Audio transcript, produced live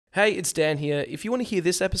Hey, it's Dan here. If you want to hear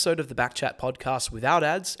this episode of the Backchat podcast without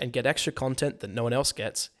ads and get extra content that no one else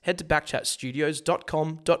gets, head to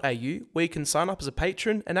backchatstudios.com.au where you can sign up as a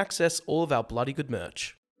patron and access all of our bloody good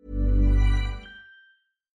merch.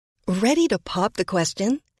 Ready to pop the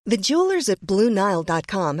question? The jewelers at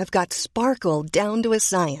BlueNile.com have got sparkle down to a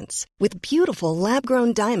science with beautiful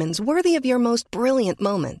lab-grown diamonds worthy of your most brilliant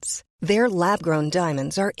moments. Their lab-grown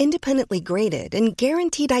diamonds are independently graded and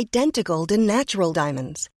guaranteed identical to natural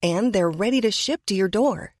diamonds, and they're ready to ship to your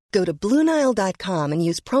door. Go to BlueNile.com and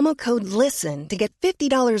use promo code LISTEN to get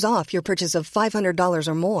 $50 off your purchase of $500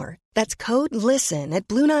 or more. That's code LISTEN at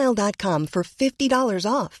BlueNile.com for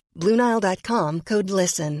 $50 off. BlueNile.com, code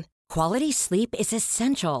LISTEN. Quality sleep is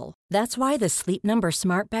essential. That's why the Sleep Number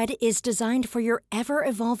Smart Bed is designed for your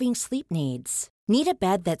ever-evolving sleep needs. Need a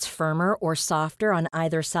bed that's firmer or softer on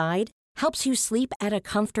either side? Helps you sleep at a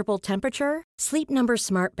comfortable temperature? Sleep Number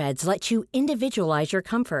Smart Beds let you individualize your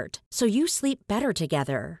comfort, so you sleep better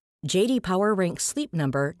together. J.D. Power ranks Sleep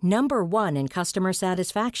Number number 1 in customer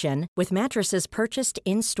satisfaction with mattresses purchased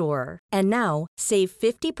in-store. And now, save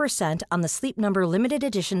 50% on the Sleep Number Limited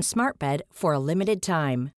Edition Smart Bed for a limited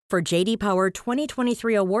time. For J.D. Power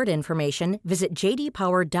 2023 award information, visit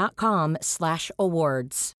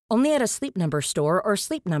jdpower.com/awards. Only at a Sleep Number store or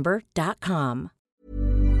sleepnumber.com.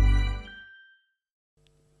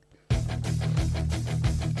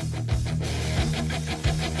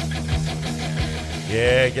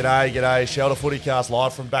 Yeah, g'day. Shelter Footycast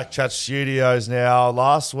live from Backchat Studios now.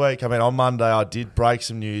 On Monday, I did break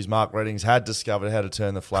some news. Mark Reddings had discovered how to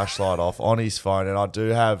turn the flashlight off on his phone, and I do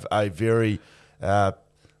have a very, I'm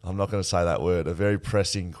not going to say that word, a very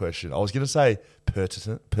pressing question. I was going to say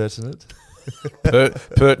pertinent.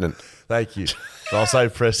 Pertinent. Thank you. So I'll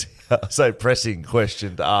say pressing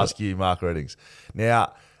question to ask you, Mark Reddings.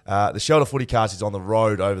 Now, the Shelter Footycast is on the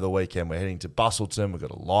road over the weekend. We're heading to Busselton. We've got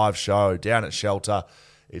a live show down at Shelter.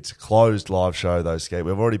 It's a closed live show, though, Skate.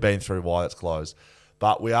 We've already been through why it's closed.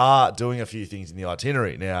 But we are doing a few things in the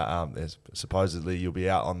itinerary. Now, supposedly you'll be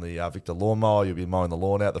out on the Victor lawnmower. You'll be mowing the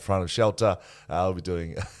lawn out the front of Shelter. We'll be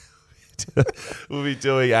doing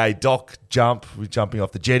a dock jump. We're jumping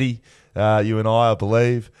off the jetty, you and I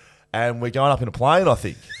believe. And we're going up in a plane, I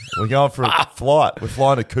think. We're going for a flight. We're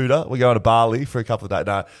flying to Kuta. We're going to Bali for a couple of days.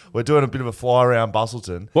 No, we're doing a bit of a fly around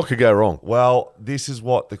Busselton. What could go wrong? Well, this is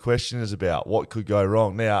what the question is about. What could go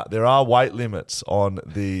wrong? Now, there are weight limits on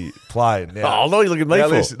the plane. Now, I know you're looking at me for.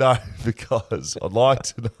 Listen, no, because I'd like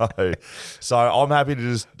to know. So I'm happy to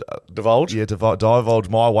just divulge? Yeah, divulge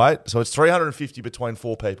my weight. So it's 350 between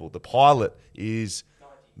 4 people. The pilot is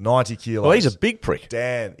 90 kilos. Well, he's a big prick.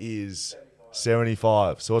 Dan is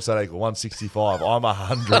 75. So what's that equal? 165. I'm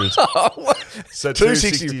 100. So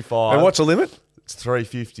 265. And what's the limit? It's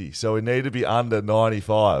 350. So we need to be under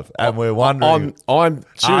 95. And we're wondering, I'm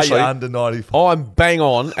seriously are you under 95? I'm bang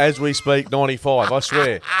on as we speak 95, I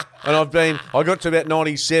swear. And I got to about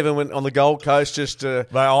 97 when on the Gold Coast just Mate,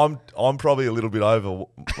 I'm probably a little bit over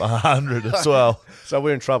 100 as well. So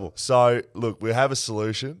we're in trouble. So look, we have a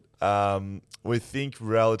solution. We think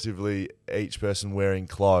relatively each person wearing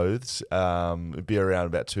clothes would be around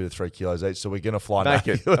about 2 to 3 kilos each. So we're going to fly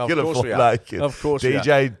naked. We're going to fly naked. Of course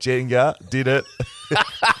DJ Jenga did it.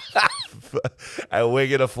 And we're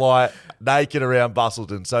going to fly naked around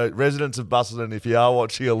Busselton. So residents of Busselton, if you are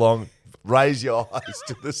watching along, raise your eyes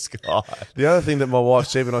to the sky. The other thing that my wife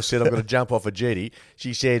said when I said I'm going to jump off a jetty,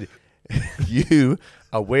 she said, you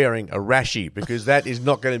are wearing a rashie because that is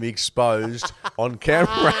not going to be exposed on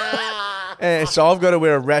camera. And so I've got to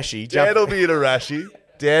wear a rashie. Dan will be in a rashie.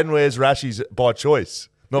 Dan wears rashies by choice,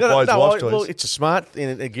 not by his wife's choice. Well, it's a smart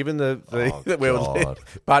thing, given the God.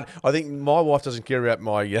 But I think my wife doesn't care about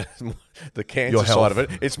my the cancer side of it.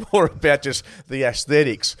 It's more about just the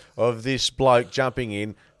aesthetics of this bloke jumping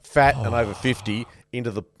in, fat and over 50, into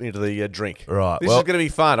the drink. Right. This is going to be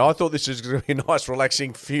fun. I thought this was going to be a nice,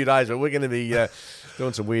 relaxing few days, but we're going to be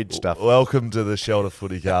doing some weird stuff. Welcome to the Shelter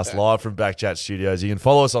Footycast, live from Backchat Studios. You can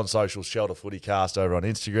follow us on social, Shelter Footycast over on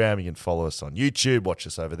Instagram. You can follow us on YouTube. Watch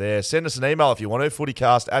us over there. Send us an email if you want to,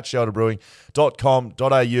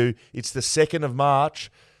 footycast@shelterbrewing.com.au. It's the 2nd of March.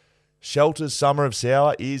 Shelter's Summer of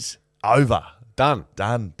Sour is over. Done,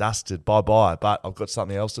 dusted, bye-bye. But I've got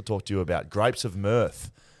something else to talk to you about. Grapes of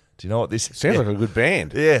Mirth. Do you know what this is? Sounds like a good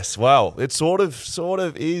band. Yes, well, it sort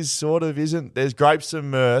of is, sort of isn't. There's Grapes of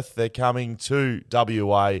Mirth. They're coming to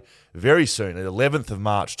WA very soon, at 11th of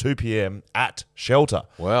March, 2 p.m. at Shelter.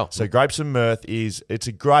 Wow. So Grapes of Mirth it's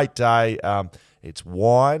a great day. It's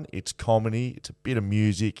wine, it's comedy, it's a bit of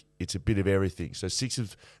music, it's a bit of everything. So 6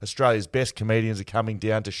 of Australia's best comedians are coming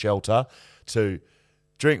down to Shelter to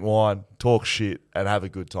drink wine, talk shit, and have a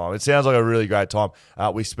good time. It sounds like a really great time.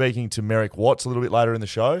 We're speaking to Merrick Watts a little bit later in the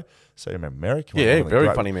show. So you remember Merrick? Yeah,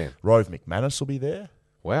 very funny man. Rove McManus will be there.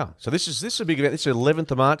 Wow. So this is a big event. This is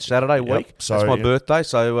 11th of March, Saturday week. So, that's my birthday,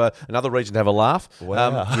 so another reason to have a laugh.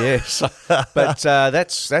 Wow. But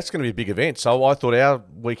that's going to be a big event. So I thought our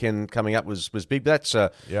weekend coming up was big. That's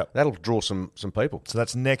that'll draw some people. So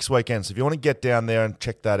that's next weekend. So if you want to get down there and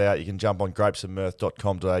check that out, you can jump on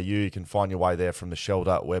grapesandmirth.com.au. You can find your way there from the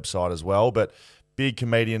Shelter website as well. But big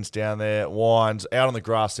comedians down there, wines, out on the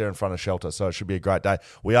grass there in front of Shelter. So it should be a great day.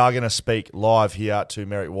 We are going to speak live here to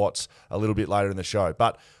Merrick Watts a little bit later in the show.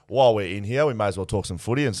 But while we're in here, we may as well talk some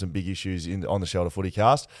footy and some big issues on the Shelter Footy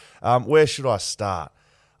Cast. Where should I start?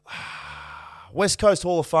 West Coast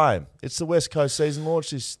Hall of Fame. It's the West Coast season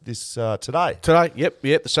launch this today. Today, yep,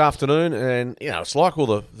 this afternoon. And, it's like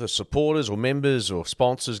all the supporters or members or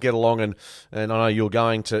sponsors get along and I know you're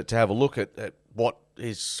going to have a look at what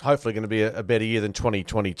is hopefully going to be a better year than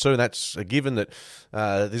 2022. And that's a given that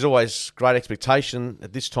there's always great expectation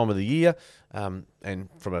at this time of the year. And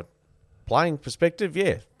from a playing perspective,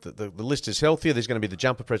 the list is healthier. There's going to be the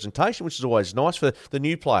jumper presentation, which is always nice for the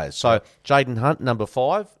new players. So Jaden Hunt, number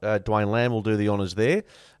 5. Dwayne Lamb will do the honours there.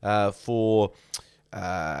 For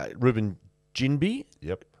Ruben Ginby.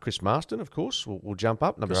 Yep. Chris Marston, of course, will jump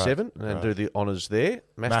up, number 7, and do the honours there.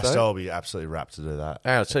 Masto will be absolutely rapt to do that.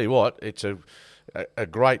 And I'll tell you what, it's a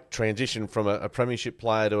great transition from a premiership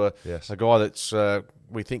player to a guy that's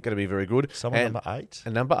we think going to be very good. Number 8?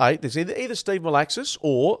 And number 8, there's either Steve Malaxis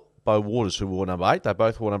or Bo Waters, who wore number 8. They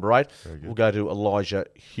both wore number 8. We'll go to Elijah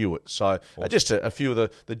Hewitt. So just a few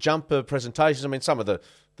of the jumper presentations. I mean, some of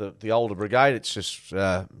the older brigade, it's just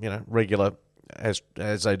regular as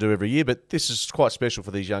they do every year. But this is quite special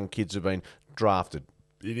for these young kids who've been drafted.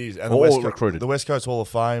 It is. And recruited. The West Coast Hall of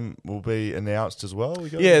Fame will be announced as well.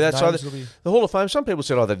 That's right. The Hall of Fame, some people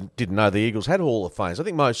said, they didn't know the Eagles had Hall of Fames. I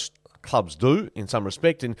think most clubs do in some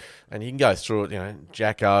respect, and you can go through it,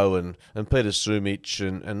 Jacko and Peter Sumich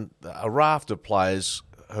and a raft of players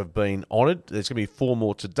have been honoured. There's going to be 4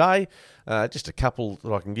 more today. Just a couple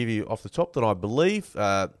that I can give you off the top that I believe.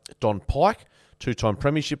 Don Pike, 2-time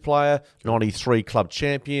premiership player, 93 club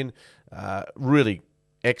champion, really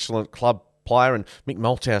excellent club player, and Mick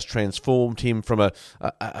Malthouse transformed him from a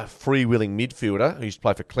freewheeling midfielder who used to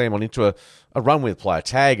play for Claremont into a run-with player,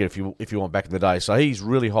 tagger if you want, back in the day. So he's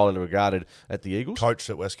really highly regarded at the Eagles. Coached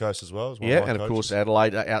at West Coast as well. And of course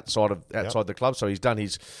Adelaide outside the club. So he's done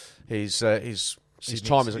his time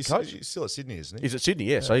as a coach. He's still at Sydney, isn't he? He's at Sydney,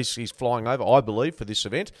 yeah. So he's flying over, I believe, for this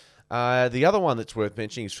event. The other one that's worth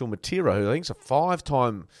mentioning is Phil Matera, who I think is a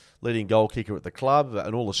 5-time leading goal kicker at the club,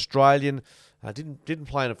 an All-Australian. Didn't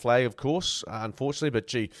play in a flag, of course, unfortunately,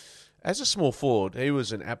 but as a small forward, he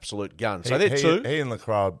was an absolute gun. So they're 2. He and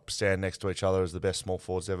Lacroix stand next to each other as the best small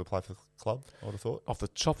forwards to ever play for the club, I would have thought. Off the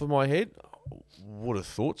top of my head, would have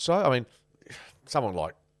thought so. I mean, someone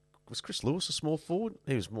like, was Chris Lewis a small forward?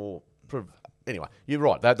 He was more... Anyway, you're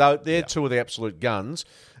right. They're 2 of the absolute guns.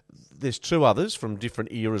 There's 2 others from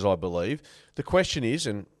different eras, I believe. The question is,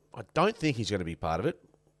 and I don't think he's going to be part of it,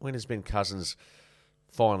 when has Ben Cousins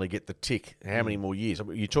finally get the tick? How many more years? I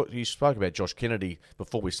mean, you spoke about Josh Kennedy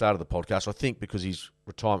before we started the podcast. I think because his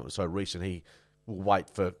retirement was so recent, he will wait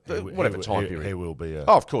for whatever time period. He will be.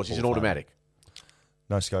 Of course, he's an automatic.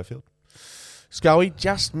 No Schofield? Scully,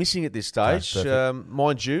 just missing at this stage. No,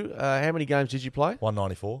 mind you, how many games did you play?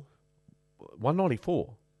 194.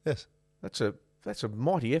 194? Yes. That's a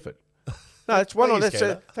mighty effort. No,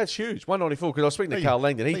 that's huge. 194. Because I was speaking to Carl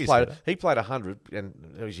Langdon. He played 100,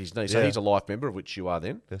 and it was his knee. So he's a life member, of which you are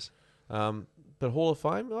then. Yes. But Hall of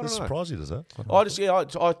Fame, I don't know. Surprised you, does that?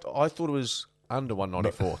 I thought it was under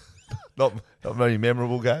 194. Not many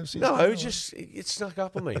memorable games. No, it snuck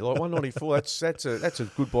up on me. Like 194. That's a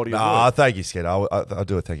good body of work. work. Thank you, Sked. I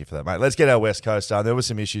do thank you for that, mate. Let's get our West Coast done. There were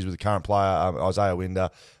some issues with the current player, Isaiah Winder,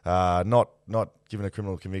 not given a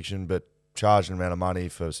criminal conviction, but charged an amount of money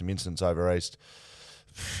for some incidents over east.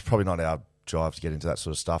 Probably not our job to get into that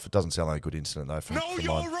sort of stuff. It doesn't sound like a good incident though. Know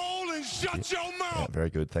your role and shut your mouth. Yeah, very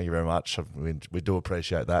good. Thank you very much. We do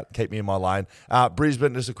appreciate that. Keep me in my lane.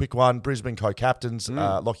 Brisbane, just a quick one. Brisbane co-captains,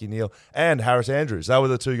 Lachie Neale and Harris Andrews. They were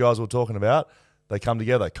the 2 guys we were talking about. They come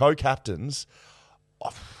together. Co-captains.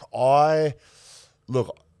 I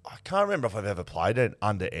can't remember if I've ever played it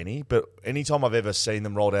under any, but any time I've ever seen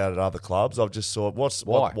them rolled out at other clubs, I've just thought,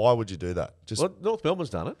 why would you do that? North Melbourne's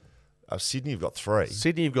done it. Sydney, you've got 3.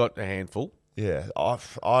 Sydney, you've got a handful. Yeah, I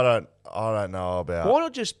don't know about. Why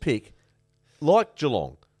not just pick, like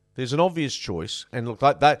Geelong? There's an obvious choice, and look,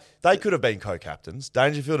 they could have been co-captains.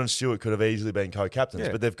 Dangerfield and Stewart could have easily been co-captains,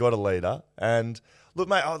 but they've got a leader, and Look,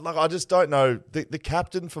 mate, I just don't know. The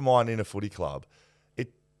captain for mine in a footy club,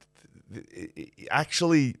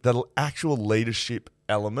 actually, the actual leadership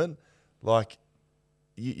element, like,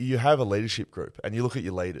 you have a leadership group and you look at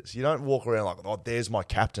your leaders. You don't walk around like, oh, there's my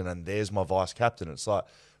captain and there's my vice captain. It's like,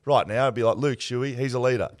 right now, it'd be like Luke Shuey, he's a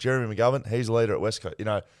leader. Jeremy McGovern, he's a leader at West Coast.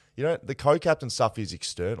 The co-captain stuff is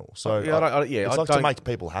external. So it's like to make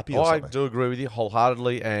people happy or something. I do agree with you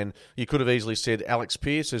wholeheartedly, and you could have easily said Alex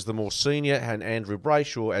Pearce as the more senior and Andrew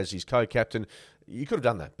Brayshaw as his co-captain. You could have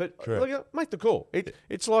done that, but make the call.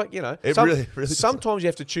 It's like, really sometimes you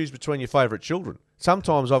have to choose between your favourite children.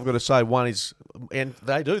 Sometimes I've got to say one is, and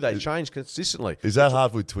they change consistently. Is that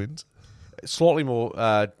hard with twins? Slightly more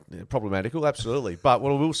problematical, absolutely. But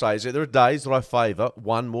what I will say is that there are days that I favour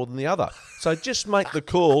one more than the other. So just make the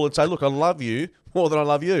call and say, look, I love you more than I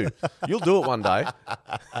love you. You'll do it one day.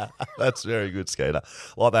 That's very good, Skeeter.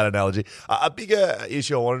 Like that analogy. A bigger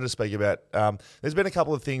issue I wanted to speak about, there's been a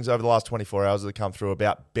couple of things over the last 24 hours that have come through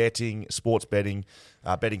about betting, sports betting,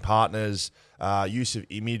 betting partners, use of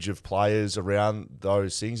image of players around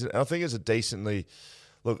those things. And I think it's a decently...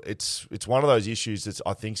 Look, it's one of those issues that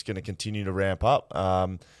I think is going to continue to ramp up.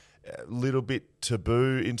 A little bit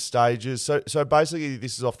taboo in stages. So basically,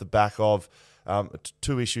 this is off the back of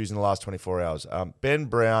two issues in the last 24 hours. Ben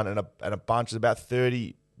Brown and a bunch, about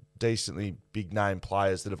 30 decently big name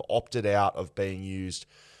players that have opted out of being used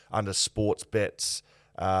under Sportsbet's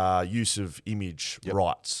use of image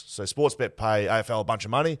rights. So Sportsbet pay AFL a bunch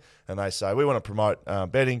of money, and they say, we want to promote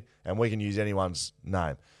betting, and we can use anyone's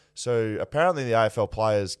name. So apparently the AFL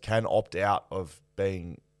players can opt out of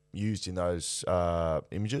being used in those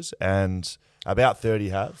images, and about 30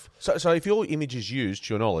 have. So if your image is used,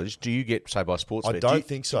 to your knowledge, do you get, say, by Sportsbet? I don't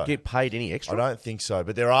think so. Do you get paid any extra? I don't think so,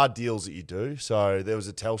 but there are deals that you do. So there was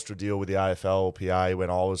a Telstra deal with the AFLPA when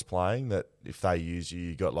I was playing that if they use you,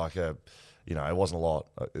 you got like a... it wasn't a lot.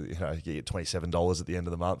 You get $27 at the end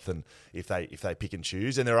of the month, and if they pick and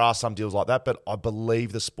choose, and there are some deals like that. But I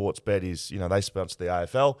believe the Sportsbet is, they sponsor the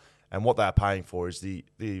AFL, and what they're paying for is the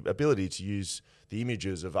ability to use the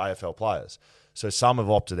images of AFL players. So some have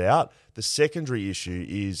opted out. The secondary issue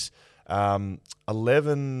is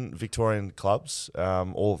 11 Victorian clubs,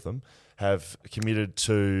 all of them, have committed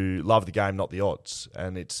to love the game, not the odds,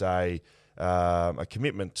 and it's a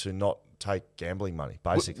commitment to not take gambling money,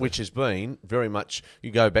 basically. Which has been very much,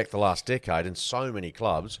 you go back the last decade, and so many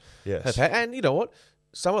clubs have had, and you know what?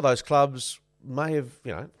 Some of those clubs may have,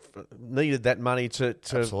 needed that money to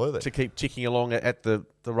keep ticking along at the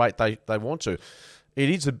rate they want to. It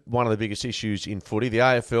is one of the biggest issues in footy. The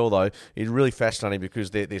AFL, though, is really fascinating because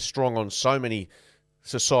they're strong on so many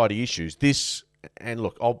society issues. And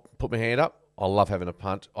look, I'll put my hand up. I love having a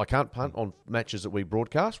punt. I can't punt on matches that we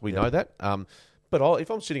broadcast. We know that. But if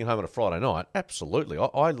I'm sitting home on a Friday night, absolutely,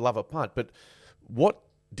 I love a punt. But what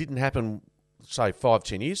didn't happen, say,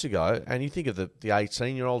 5-10 years ago, and you think of the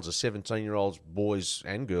 18-year-olds, the 17-year-olds, boys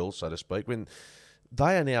and girls, so to speak, when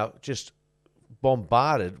they are now just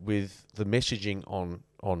bombarded with the messaging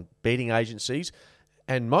on betting agencies,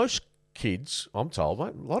 and most kids, I'm told,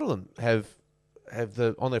 mate, a lot of them have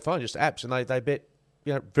on their phone just apps, and they bet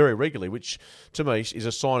very regularly, which to me is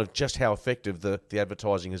a sign of just how effective the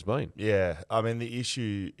advertising has been. Yeah, I mean the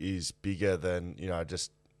issue is bigger than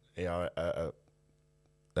just a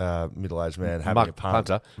middle-aged man having a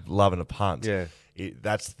punter, loving a punt. Yeah,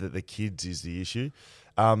 that's the kids is the issue.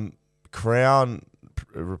 Crown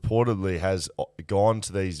reportedly has gone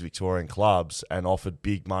to these Victorian clubs and offered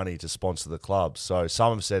big money to sponsor the clubs. So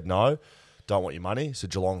some have said no, don't want your money. So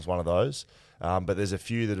Geelong's one of those. But there's a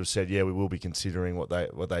few that have said, yeah, we will be considering what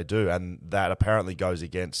they do. And that apparently goes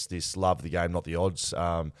against this love the game, not the odds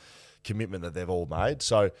commitment that they've all made.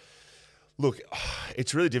 So, look,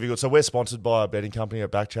 it's really difficult. So we're sponsored by a betting company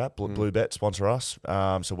at Backchat. Bluebet sponsor us.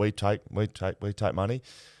 So we take money.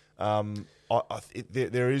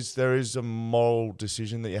 There is a moral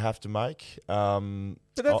decision that you have to make. But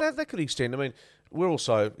that could extend. I mean, we're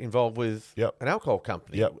also involved with an alcohol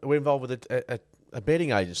company. Yep. We're involved with a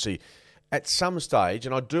betting agency. At some stage,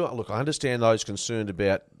 and I understand those concerned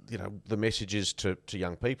about the messages to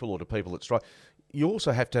young people or to people that strike. You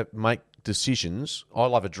also have to make decisions. I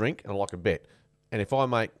love a drink and I like a bet, and if I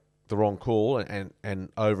make the wrong call and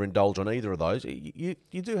overindulge on either of those, you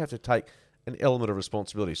do have to take an element of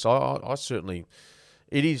responsibility. So I certainly,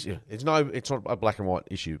 it's not a black and white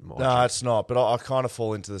issue. No, it's not. But I kind of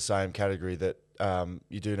fall into the same category that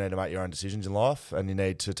you do need to make your own decisions in life, and you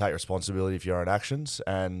need to take responsibility for your own actions.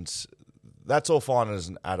 And that's all fine as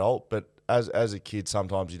an adult, but as a kid,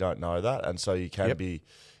 sometimes you don't know that, and so you can be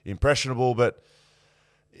impressionable. But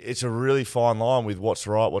it's a really fine line with what's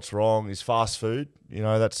right, what's wrong. Is fast food,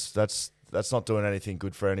 that's that's not doing anything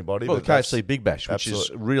good for anybody. Well, the but KFC Big Bash, which is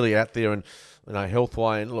really out there and health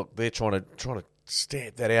way, and look, they're trying to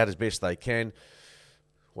stamp that out as best they can.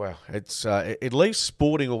 Wow, it's at least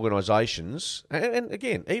sporting organisations, and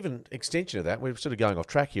again, even extension of that. We're sort of going off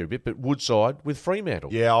track here a bit, but Woodside with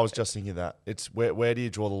Fremantle. Yeah, I was just thinking that. It's where do you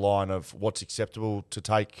draw the line of what's acceptable to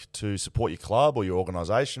take to support your club or your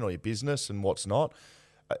organisation or your business, and what's not?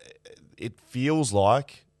 It feels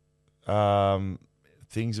like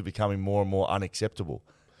things are becoming more and more unacceptable.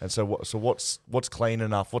 And so what's clean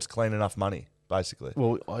enough? What's clean enough money, basically?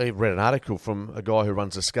 Well, I read an article from a guy who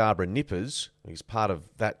runs the Scarborough Nippers. He's part of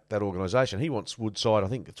that organisation. He wants Woodside, I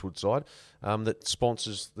think it's Woodside, that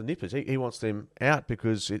sponsors the Nippers. He wants them out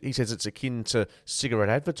because he says it's akin to cigarette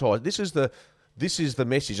advertising. This is the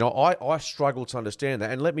message. I struggle to understand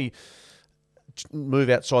that. And let me move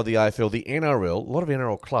outside the AFL. The NRL, a lot of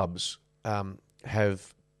NRL clubs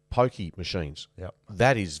have pokey machines. Yep.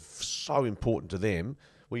 That is so important to them.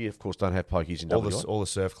 We, of course, don't have pokies in WA. All the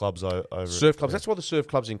surf clubs over Surf clubs. That's why the surf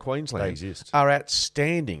clubs in Queensland They exist. are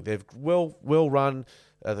outstanding. They've well run.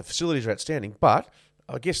 The facilities are outstanding. But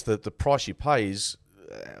I guess the price you pay is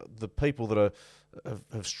the people that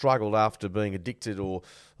have struggled after being addicted or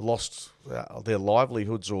lost their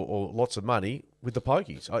livelihoods or lots of money with the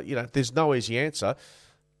pokies. There's no easy answer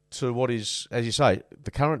to what is, as you say,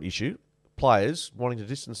 the current issue. Players wanting to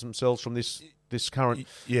distance themselves from this current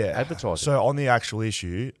advertising. So on the actual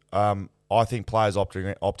issue, I think players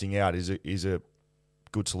opting out is a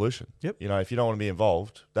good solution. Yep. If you don't want to be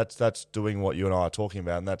involved, that's doing what you and I are talking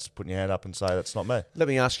about, and that's putting your hand up and say that's not me. Let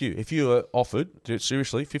me ask you: if you were offered,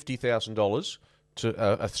 seriously, $50,000 to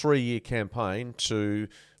a 3-year campaign to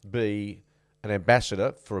be an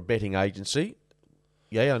ambassador for a betting agency,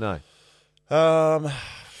 yeah or no?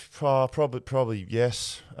 Probably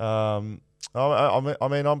yes. I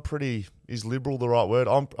mean, I'm pretty. Is liberal the right word?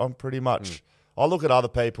 I'm pretty much. I look at other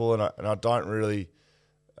people and I don't really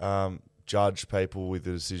judge people with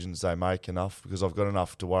the decisions they make enough because I've got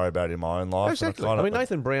enough to worry about in my own life. Exactly. I mean,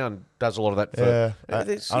 Nathan Brown does a lot of that.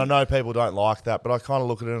 I know people don't like that, but I kind of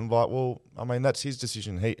look at it and like, well, I mean, that's his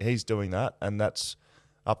decision. He's doing that, and that's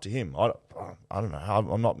up to him. I don't know.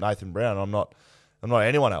 I'm not Nathan Brown. I'm not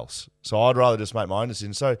anyone else. So I'd rather just make my own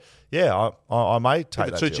decision. So yeah, I may take that.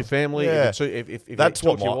 If it suits your family, yeah. if that's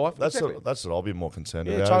what your wife, that's exactly. that's what I'll be more concerned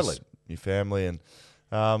Yeah, about. totally. Your family and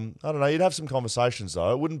I don't know. You'd have some conversations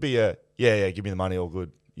though. It wouldn't be a give me the money, all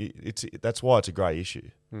good. That's why it's a grey issue,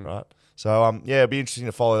 right? So it'd be interesting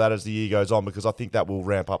to follow that as the year goes on because I think that will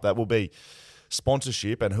ramp up. That will be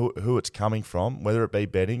sponsorship and who it's coming from, whether it be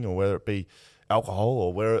betting or whether it be alcohol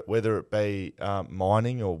or whether it be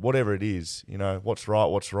mining or whatever it is, what's right,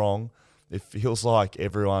 what's wrong. It feels like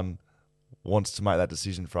everyone wants to make that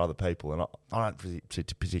decision for other people, and I don't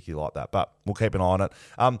particularly like that, but we'll keep an eye on it.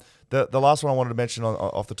 The last one I wanted to mention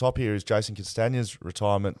off the top here is Jason Castagna's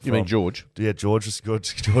retirement. You mean George? Yeah, George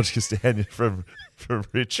Castagna from Richmond.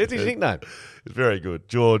 That's his nickname. It's very good.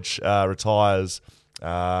 George retires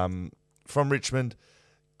from Richmond.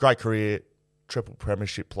 Great career, triple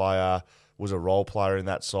premiership player. Was a role player in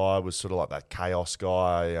that side, was sort of like that chaos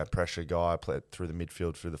guy, pressure guy, played through the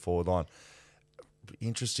midfield, through the forward line.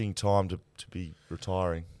 Interesting time to be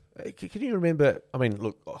retiring. Can you remember, I mean,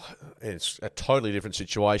 look, it's a totally different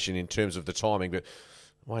situation in terms of the timing, but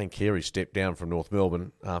Wayne Carey stepped down from North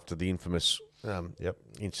Melbourne after the infamous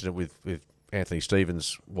incident with Anthony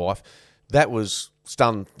Stevens' wife. That was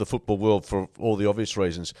stunned the football world for all the obvious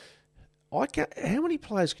reasons. How many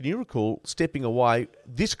players can you recall stepping away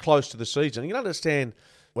this close to the season? You can understand.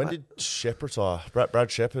 When did Shep retire? Brad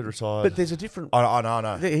Shepherd retired. But there's a different. I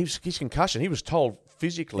know. His concussion. He was told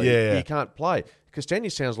physically he can't play. Castagna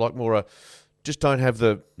sounds like more just don't have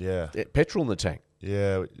the petrol in the tank.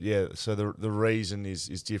 Yeah. So the reason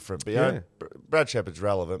is different. But Brad Shepherd's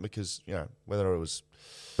relevant because whether it was.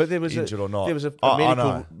 But there was injured or not. There was a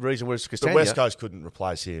medical reason where Castagna. The West Coast couldn't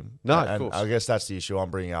replace him. No, of course. I guess that's the issue I'm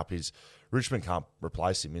bringing up is Richmond can't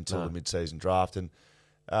replace him until the mid-season draft. And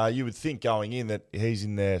you would think going in that he's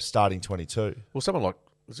in there starting 22. Well, someone like,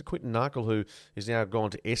 was it Quinton Narkle who is now gone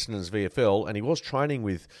to Essendon's VFL and he was training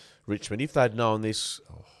with Richmond. If they'd known this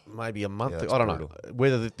maybe a month ago, I don't know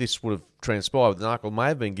whether this would have transpired. Narkle may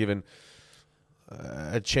have been given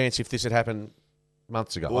a chance if this had happened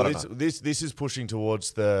months ago. Well, I don't know. this is pushing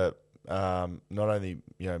towards the not only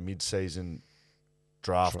mid-season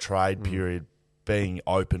draft trade period being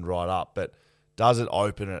opened right up, but does it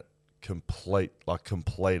open it complete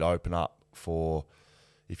open up for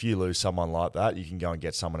if you lose someone like that, you can go and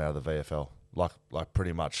get someone out of the VFL like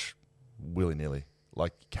pretty much willy-nilly.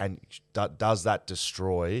 Like, does that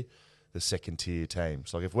destroy the second tier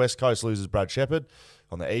teams? Like if West Coast loses Brad Shepherd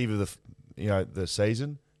on the eve of the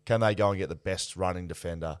season, can they go and get the best running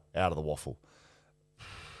defender out of the waffle?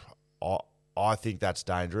 I think that's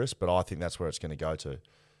dangerous, but I think that's where it's going to go to,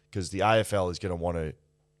 because the AFL is going to want to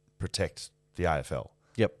protect the AFL.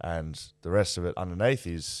 Yep. And the rest of it underneath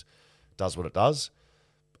does what it does.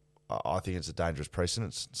 I think it's a dangerous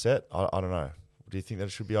precedent set. I don't know. Do you think that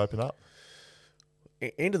it should be opened up?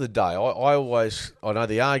 End of the day, I know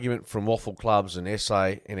the argument from waffle clubs and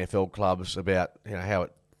SA NFL clubs about how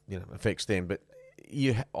it affects them, but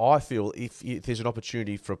I feel if there's an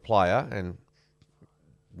opportunity for a player, and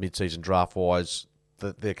mid-season draft wise,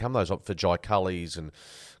 there come those up for Jai Cullies and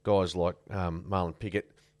guys like Marlon Pickett.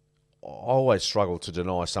 I always struggle to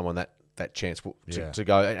deny someone that chance to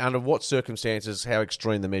go. And under what circumstances, how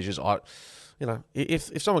extreme the measures,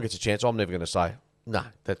 if someone gets a chance, I'm never going to say no.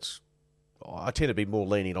 I tend to be more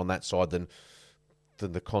lenient on that side than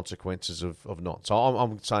the consequences of not. So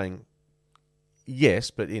I'm saying yes,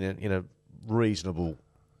 but in a reasonable.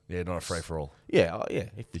 Yeah, not a free for all. Yeah.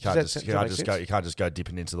 You can't just go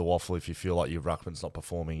dipping into the waffle if you feel like your ruckman's not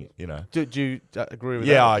performing. Do you agree with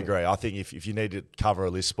that? Yeah, I agree. I think if you need to cover a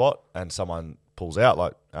list spot and someone pulls out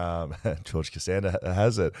like George Costanza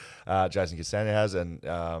has it, Jason Costanza has, and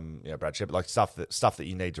Brad Shepard, like stuff that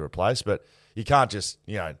you need to replace, but you can't just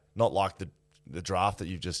not like the draft that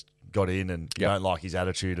you've just got in and you don't like his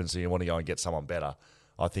attitude, and so you want to go and get someone better.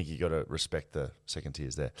 I think you got to respect the second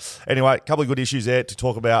tiers there. Anyway, a couple of good issues there to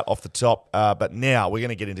talk about off the top. But now we're going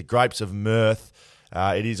to get into Grapes of Mirth.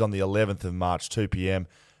 It is on the 11th of March, 2 p.m.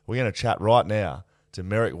 We're going to chat right now to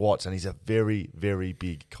Merrick Watts, and he's a very, very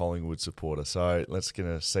big Collingwood supporter. So let's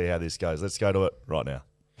going to see how this goes. Let's go to it right now.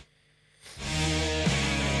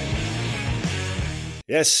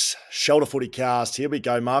 Yes, Shoulder Footy Cast. Here we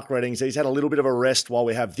go. Mark Reddings. He's had a little bit of a rest while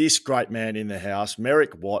we have this great man in the house,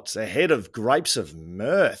 Merrick Watts, ahead of Grapes of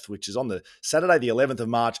Mirth, which is on the Saturday, the 11th of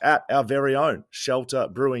March at our very own Shelter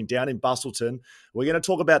Brewing down in Bustleton. We're going to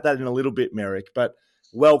talk about that in a little bit, Merrick, but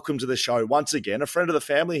welcome to the show once again. A friend of the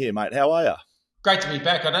family here, mate. How are you? Great to be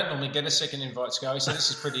back. I don't normally get a second invite, Scully, so this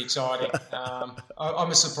is pretty exciting. I'm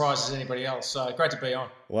as surprised as anybody else, so great to be on.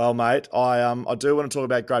 Well, mate, I do want to talk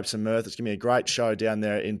about Grapes and Mirth. It's going to be a great show down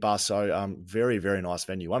there in Busso. Very, very nice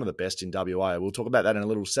venue. One of the best in WA. We'll talk about that in a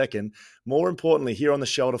little second. More importantly, here on the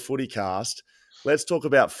Shelter Footy Cast, let's talk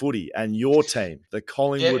about footy and your team, the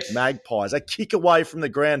Collingwood Magpies. A kick away from the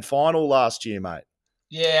grand final last year, mate.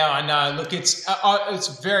 Yeah, I know. Look, it's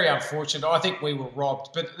very unfortunate. I think we were robbed,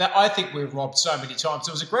 but I think we were robbed so many times.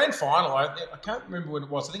 It was a grand final. I can't remember when it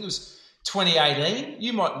was. I think it was 2018.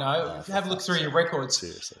 You might know. Have a look through your records.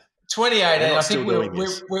 Seriously. 2018. I think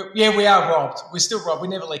we are robbed. We're still robbed. We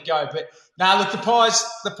never let go. But now, look, the Pies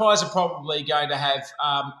are probably going to have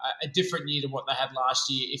a different year to what they had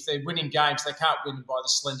last year. If they're winning games, they can't win by the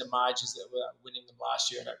slender margins that were winning them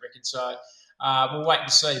last year, I don't reckon. So we'll wait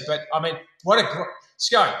and see. But I mean, what a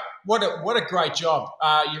great job.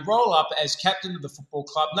 You roll up as captain of the football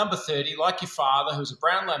club, number 30, like your father, who's a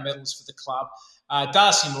Brownlow medalist for the club.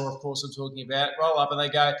 Darcy Moore, of course, I'm talking about. Roll up and they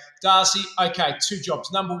go, Darcy, okay, 2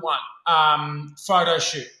 jobs. Number 1, photo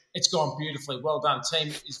shoot. It's gone beautifully. Well done. Team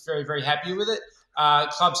is very, very happy with it.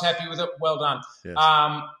 Club's happy with it. Well done.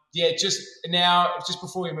 Yes. Just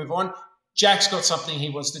before we move on, Jack's got something he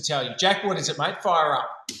wants to tell you. Jack, what is it, mate? Fire up.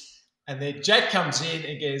 And then Jack comes in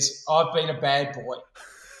and goes, I've been a bad boy.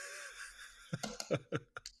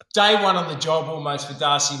 Day 1 on the job almost for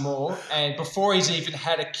Darcy Moore, and before he's even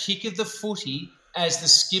had a kick of the footy as the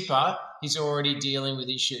skipper, he's already dealing with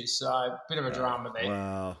issues. So a bit of a drama there.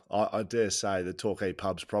 Wow. I dare say the Torquay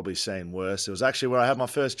pub's probably seen worse. It was actually where I had my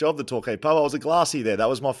first job, the Torquay pub. I was a glassy there. That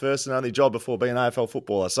was my first and only job before being an AFL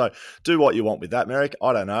footballer. So do what you want with that, Merrick.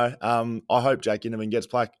 I don't know. I hope Jake Innivan gets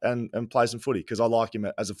back and plays some footy because I like him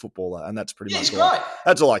as a footballer, and that's pretty much all.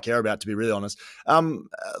 That's all I care about, to be really honest.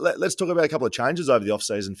 Let's talk about a couple of changes over the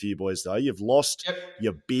off-season for you boys, though. You've lost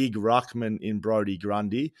your big ruckman in Brodie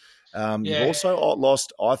Grundy. You've also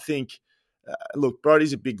lost, I think, look,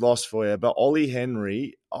 Brodie's a big loss for you, but Ollie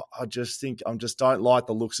Henry, I just don't like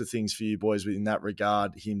the looks of things for you boys in that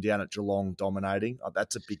regard, him down at Geelong dominating.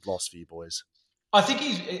 That's a big loss for you boys. I think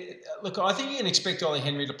you can expect Ollie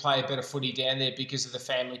Henry to play a better footy down there because of the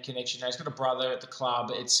family connection. He's got a brother at the club.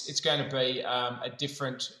 It's going to be a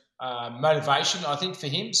different motivation, I think, for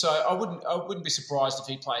him. So I wouldn't be surprised if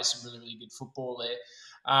he plays some really, really good football there.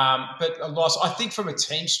 But a loss, I think, from a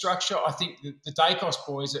team structure, I think the Dacos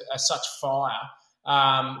boys are such fire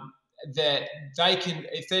that they can,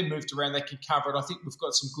 if they're moved around, they can cover it. I think we've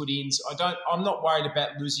got some good ins. I'm not worried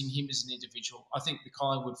about losing him as an individual. I think the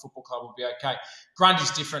Collingwood Football Club will be okay.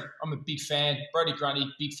 Grundy's different. I'm a big fan. Brodie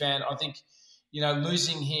Grundy, big fan. I think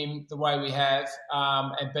losing him the way we have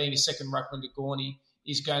and being a second ruckman to Gorney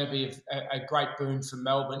is going to be a great boon for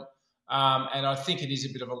Melbourne. And I think it is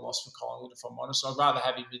a bit of a loss for Collingwood, if I'm honest. I'd rather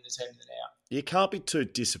have him in the team than out. You can't be too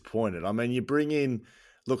disappointed. I mean, you bring in...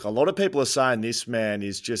 Look, a lot of people are saying this man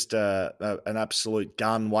is just an absolute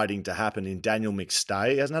gun waiting to happen in Daniel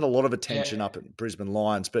McStay. He hasn't had a lot of attention up at Brisbane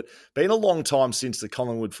Lions, but been a long time since the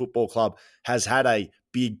Collingwood Football Club has had a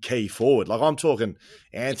big key forward. Like, I'm talking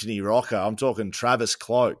Anthony Rocker, I'm talking Travis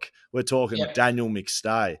Cloak, we're talking Daniel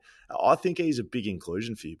McStay. I think he's a big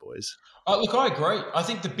inclusion for you boys. Look, I agree. I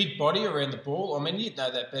think the big body around the ball, I mean, you'd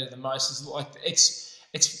know that better than most, is like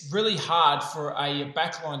it's really hard for a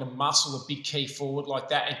backline to muscle a big key forward like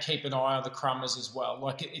that and keep an eye on the crummers as well.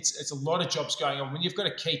 Like, it's a lot of jobs going on. When you've got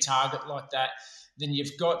a key target like that, then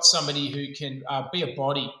you've got somebody who can be a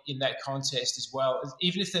body in that contest as well.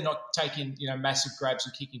 Even if they're not taking, massive grabs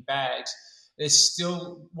and kicking bags, there's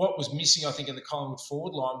still what was missing, I think, in the Collingwood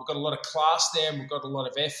forward line. We've got a lot of class there and we've got a lot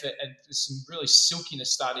of effort, and there's some really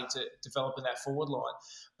silkiness starting to develop in that forward line.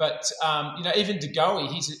 But, even De Goey,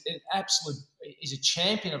 he's a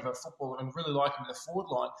champion of a footballer and really like him in the forward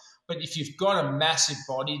line. But if you've got a massive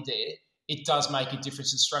body there, it does make a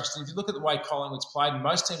difference in structure. And if you look at the way Collingwood's played, and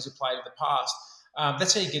most teams have played in the past,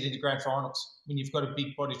 that's how you get into grand finals, when you've got a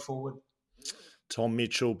big-bodied forward. Tom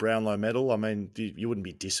Mitchell, Brownlow medal. I mean, you wouldn't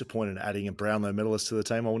be disappointed adding a Brownlow medalist to the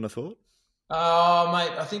team, I wouldn't have thought. Oh,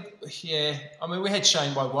 mate, I think, I mean, we had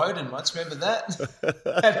Shane Woden once, remember that?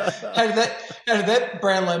 How did that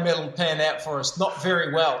Brownlow medal pan out for us? Not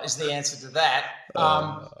very well is the answer to that.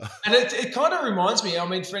 And it kind of reminds me, I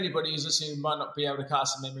mean, for anybody who's listening who might not be able to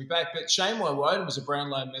cast a memory back, but Shane Woden was a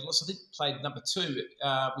Brownlow medalist. I think played number 2,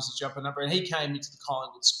 was a jumper number, and he came into the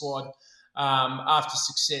Collingwood squad after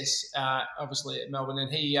success, obviously, at Melbourne,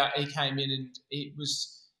 and he came in and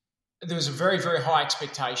there was a very, very high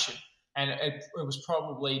expectation. And it was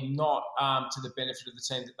probably not to the benefit of the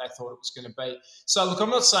team that they thought it was going to be. So, look, I'm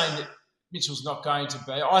not saying that Mitchell's not going to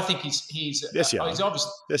be. I think he's yes, yeah. He's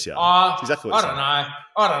obviously. Yes, yeah. Exactly. I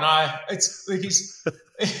don't know. It's like he's.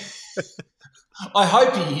 I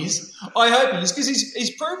hope he is because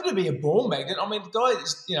he's proven to be a ball magnet. I mean, the guy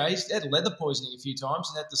is, he's had leather poisoning a few times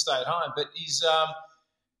and had to stay at home, but he's.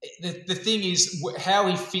 The thing is how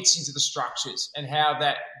he fits into the structures and how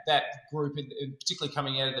that group, and particularly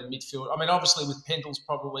coming out of the midfield. I mean, obviously with Pendle's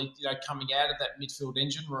probably coming out of that midfield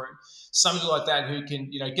engine room, somebody like that who can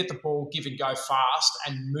get the ball, give and go fast,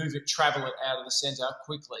 and move it, travel it out of the centre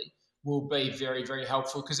quickly will be very, very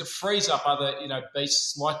helpful because it frees up other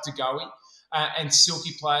beasts like De Goey and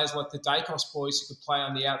silky players like the Dacos boys who could play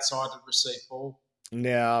on the outside and receive ball.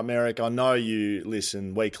 Now, Merrick, I know you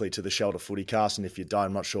listen weekly to the Shelter Footycast, and if you don't,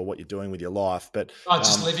 I'm not sure what you're doing with your life. But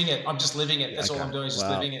just living it. I'm just living it. That's all I'm doing is just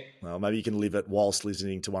living it. Well, maybe you can live it whilst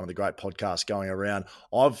listening to one of the great podcasts going around.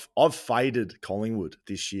 I've faded Collingwood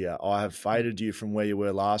this year. I have faded you from where you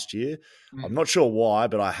were last year. I'm not sure why,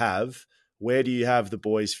 but I have. Where do you have the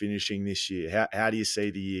boys finishing this year? How do you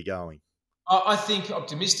see the year going? I think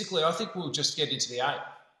optimistically, I think we'll just get into the 8.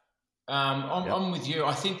 I'm with you.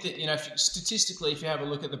 I think that, statistically, if you have a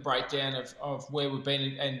look at the breakdown of where we've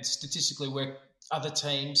been and statistically where other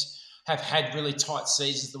teams have had really tight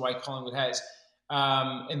seasons the way Collingwood has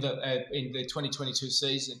in the 2022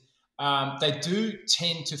 season, they do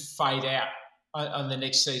tend to fade out on the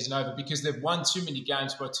next season over because they've won too many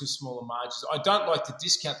games by too small a margins. I don't like to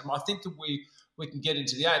discount them. I think that we can get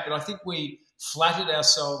into the 8, but I think we flattered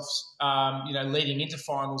ourselves, leading into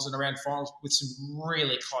finals and around finals with some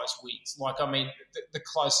really close wins. Like, I mean, the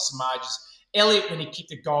closest margins. Elliott, when he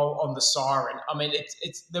kicked a goal on the siren, I mean,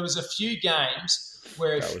 there was a few games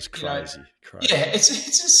where that was crazy. Yeah, it's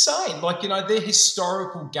insane. Like, they're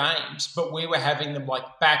historical games, but we were having them like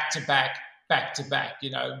back to back,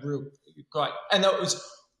 real great, and that was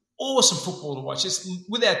awesome football to watch. It's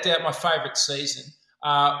without doubt my favourite season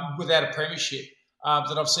without a premiership.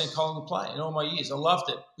 That I've seen Collingwood play in all my years. I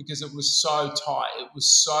loved it because it was so tight. It was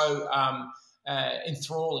so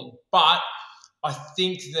enthralling. But I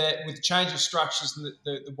think that with change of structures and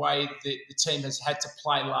the way that the team has had to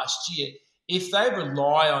play last year, if they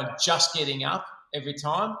rely on just getting up every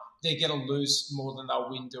time, they're going to lose more than they'll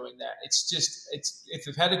win doing that. If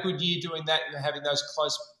they've had a good year doing that and having those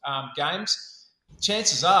close games,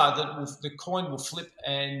 chances are that the coin will flip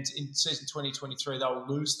and in season 2023 they'll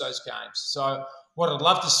lose those games. So what I'd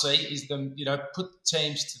love to see is them, put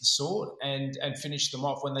teams to the sword and finish them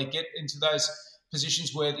off when they get into those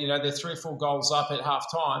positions where, they're 3 or 4 goals up at half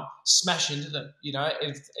time, smash into them.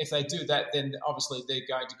 If they do that, then obviously they're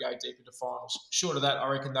going to go deep into finals. Short of that,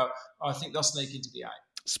 I think they'll sneak into the 8.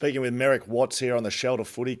 Speaking with Merrick Watts here on the Shelter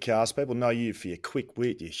Footy Cast, people know you for your quick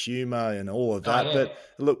wit, your humour and all of that. But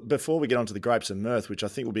look, before we get on to the Grapes and Mirth, which I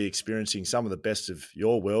think will be experiencing some of the best of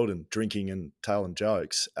your world and drinking and telling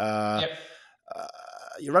jokes,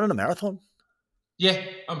 you're running a marathon? Yeah,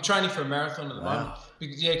 I'm training for a marathon at the moment.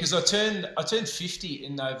 Because I turned 50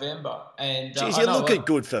 in November. And Jeez, you're looking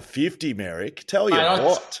good for 50, Merrick. Tell you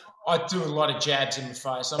what. I do a lot of jabs in the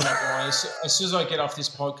face. I'm not lying. As soon as I get off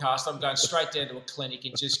this podcast, I'm going straight down to a clinic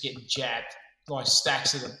and just getting jabbed, like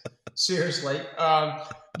stacks of them. Seriously. Look, I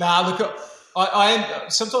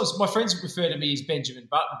am. Sometimes my friends refer to me as Benjamin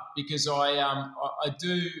Button because I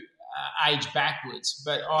do age backwards.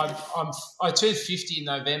 But I turned 50 in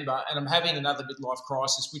November, and I'm having another midlife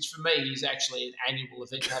crisis, which for me is actually an annual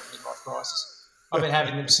event to have a midlife crisis. I've been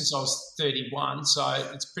having them since I was 31, so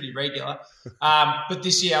it's pretty regular. But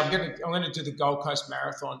this year, I'm going to do the Gold Coast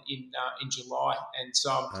Marathon in July, and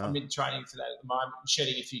so I'm in training for that at the moment. I'm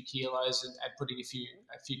shedding a few kilos and putting a few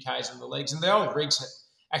Ks on the legs, and the old rigs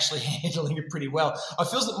are actually handling it pretty well. I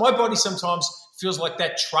feel that my body sometimes feels like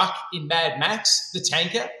that truck in Mad Max, the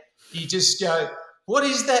tanker. You just go, what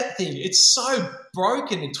is that thing? It's so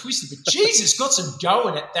broken and twisted, but Jesus, got some go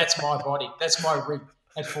in it. That's my body. That's my rig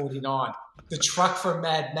at 49. The truck from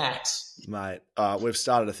Mad Max. Mate, we've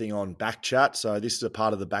started a thing on Backchat. So this is a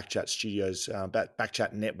part of the Backchat Studios,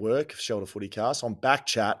 Backchat network, Shelter Footy Cast. On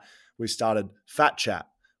Backchat, we started Fat Chat,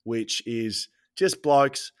 which is just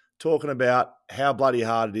blokes talking about how bloody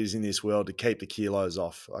hard it is in this world to keep the kilos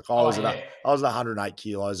off. Like I was at 108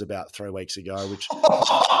 kilos about 3 weeks ago, which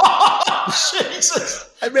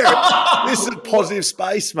Jesus. Hey, Merrick, this is a positive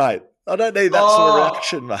space, mate. I don't need that sort of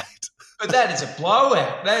reaction, mate. But that is a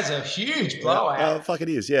blowout. That is a huge blowout. Fuck it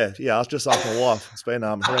is, yeah. Yeah, I was just like my wife. It's been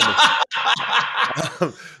horrendous.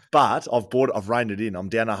 But I've reined it in. I'm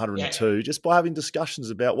down 102 just by having discussions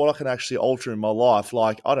about what I can actually alter in my life.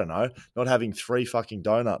 Like, I don't know, not having 3 fucking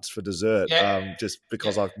donuts for dessert just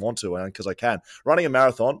because I want to and because I can. Running a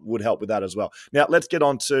marathon would help with that as well. Now, let's get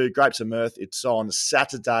on to Grapes and Mirth. It's on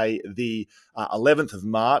Saturday, the 11th of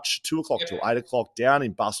March, 2 o'clock till 8 o'clock down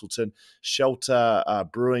in Bustleton. Shelter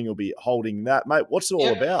Brewing will be holding that. Mate, what's it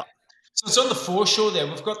all about? So it's on the foreshore there.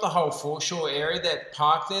 We've got the whole foreshore area, that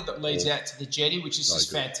park there that leads out to the jetty, which is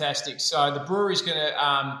just fantastic. So the brewery's going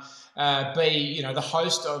to be, the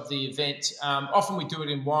host of the event. Often we do it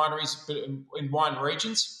in wineries, but in wine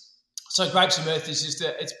regions. So Grapes and Mirth is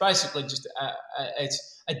it's basically just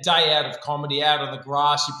a day out of comedy, out on the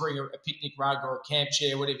grass. You bring a picnic rug or a camp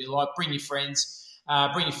chair, whatever you like. Bring your friends,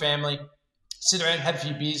 bring your family. Sit around, have a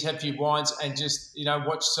few beers, have a few wines, and just,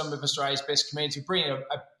 watch some of Australia's best comedians. We bring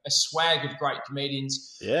a swag of great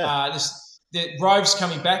comedians. Yeah. The Rove's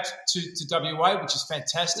coming back to WA, which is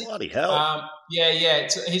fantastic. Bloody hell.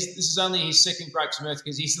 This is only his second Grapes and Mirth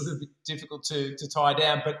because he's a little bit difficult to tie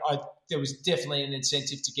down, but there was definitely an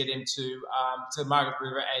incentive to get him to Margaret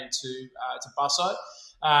River and to Busso.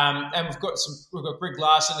 And we've got Greg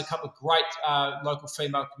Larson, a couple of great local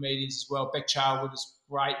female comedians as well. Beck Charwood is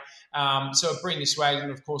great. So bring the swag,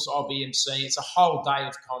 and of course I'll be emceeing. It's a whole day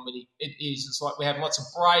of comedy. It is. It's like we have lots of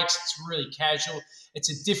breaks. It's really casual. It's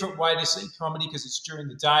a different way to see comedy because it's during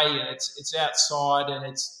the day and it's outside and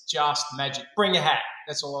it's just magic. Bring a hat.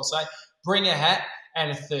 That's all I'll say. Bring a hat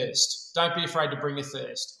and a thirst. Don't be afraid to bring a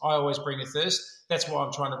thirst. I always bring a thirst. That's why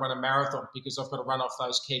I'm trying to run a marathon, because I've got to run off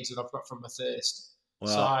those kegs that I've got from my thirst.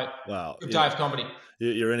 Good day of comedy.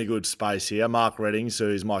 You're in a good space here. Mark Reddings, who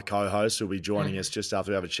is my co-host, will be joining us just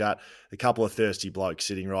after we have a chat. A couple of thirsty blokes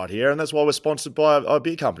sitting right here, and that's why we're sponsored by a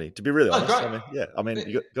beer company, to be really honest. Great.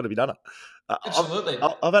 You've got to be done it. Absolutely.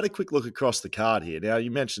 I've had a quick look across the card here. Now, you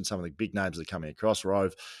mentioned some of the big names that are coming across.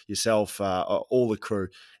 Rove, yourself, all the crew.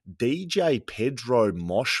 DJ Pedro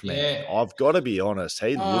Moshman, I've got to be honest,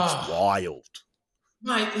 he looks wild.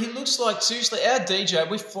 Mate, he looks like, seriously, our DJ,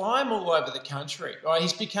 we fly him all over the country. Right?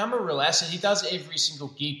 He's become a real asset. He does every single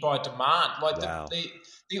gig by demand. Like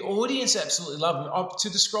the audience absolutely love him. To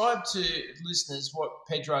describe to listeners what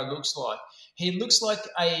Pedro looks like, he looks like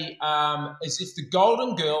as if the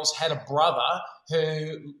Golden Girls had a brother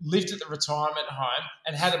who lived at the retirement home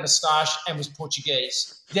and had a moustache and was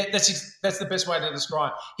Portuguese. That's the best way to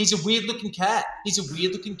describe him. He's a weird-looking cat.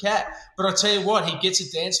 But I tell you what, he gets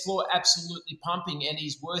a dance floor absolutely pumping, and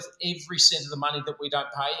he's worth every cent of the money that we don't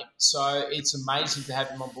pay him. So it's amazing to have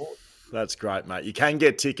him on board. That's great, mate. You can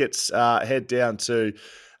get tickets. Head down to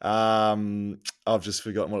I've just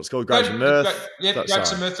forgotten what it's called. Grapes and Mirth.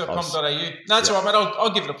 grapesandmirth.com.au. No, it's all right, mate. I'll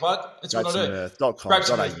give it a plug. That's what I do.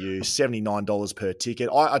 Grapesandmirth.com.au. $79 per ticket.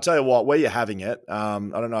 I tell you what, where you're having it, I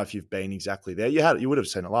don't know if you've been exactly there. You would have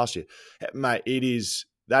seen it last year. Mate, it is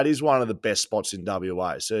that is one of the best spots in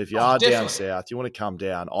WA. So if you are down south, you want to come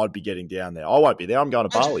down, I'd be getting down there. I won't be there. I'm going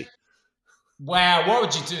to Bali. Wow, why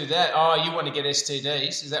would you do that? Oh, you want to get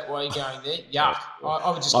STDs? Is that why you're going there? Yuck.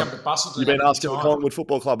 I would just come to Busselton. You've been asking the Collingwood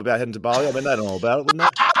Football Club about heading to Bali. I mean, they don't know about it, wouldn't they?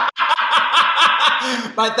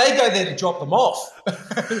 Mate, they go there to drop them off.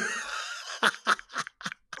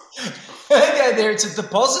 They go there. It's a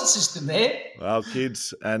deposit system there. Well,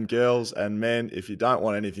 kids and girls and men, if you don't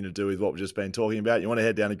want anything to do with what we've just been talking about, you want to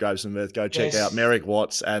head down to Grapes and Mirth, go check out Merrick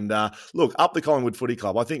Watts and look, up the Collingwood Footy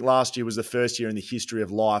Club. I think last year was the first year in the history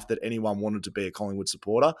of life that anyone wanted to be a Collingwood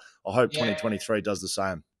supporter. I hope 2023 does the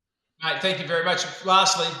same. Mate, thank you very much.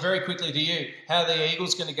 Lastly, very quickly to you, how are the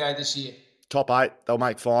Eagles going to go this year? Top 8, they'll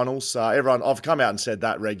make finals. Everyone, I've come out and said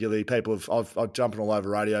that regularly. People I've jumping all over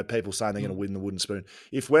radio. People saying they're going to win the wooden spoon.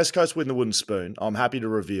 If West Coast win the wooden spoon, I'm happy to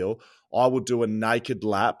reveal I will do a naked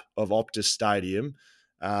lap of Optus Stadium.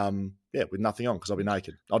 With nothing on because I'll be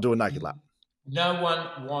naked. I'll do a naked lap. No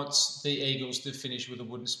one wants the Eagles to finish with a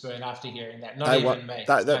wooden spoon after hearing that. Not even me.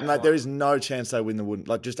 There is no chance they win the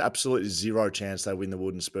wooden. Just absolutely zero chance they win the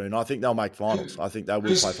wooden spoon. I think they'll make finals. I think they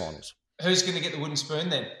will play finals. Who's going to get the wooden spoon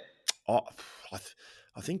then?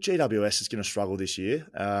 I think GWS is going to struggle this year.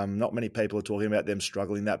 Not many people are talking about them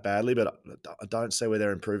struggling that badly, but I don't see where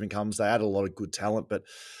their improvement comes. They had a lot of good talent, but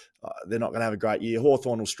they're not going to have a great year.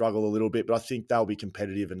 Hawthorn will struggle a little bit, but I think they'll be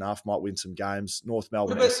competitive enough. Might win some games. North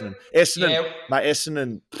Melbourne, Essendon.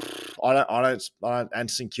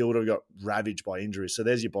 And St Kilda got ravaged by injuries. So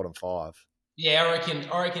there's your bottom 5. Yeah, I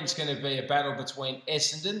reckon it's going to be a battle between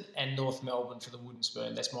Essendon and North Melbourne for the wooden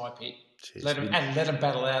spoon. That's my pick. Jeez, let them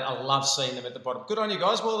battle out. I love seeing them at the bottom. Good on you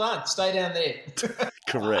guys. Well done. Stay down there.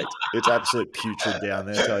 Correct. It's absolute putrid down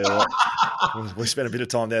there, I tell you what. We spent a bit of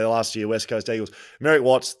time there last year, West Coast Eagles. Merrick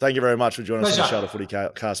Watts, thank you very much for joining us on the Shoulder Footy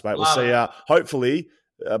Cast, mate. We'll see you hopefully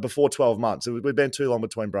before 12 months. We've been too long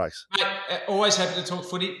between breaks. Mate, always happy to talk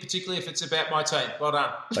footy, particularly if it's about my team. Well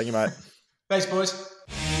done. Thank you, mate. Thanks, boys.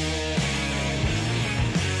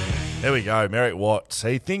 There we go, Merrick Watts.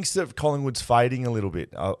 He thinks that Collingwood's fading a little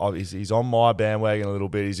bit. He's on my bandwagon a little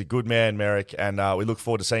bit. He's a good man, Merrick, and we look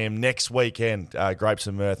forward to seeing him next weekend, Grapes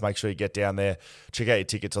and Mirth. Make sure you get down there. Check out your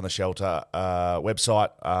tickets on the Shelter website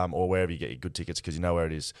or wherever you get your good tickets because you know where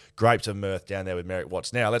it is. Grapes and Mirth down there with Merrick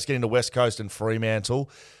Watts. Now, let's get into West Coast and Fremantle.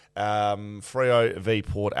 Freo v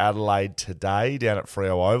Port Adelaide today down at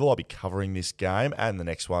Freo Oval. I'll be covering this game and the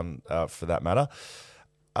next one for that matter.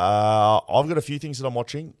 I've got a few things that I'm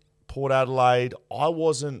watching. Port Adelaide, I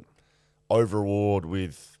wasn't overawed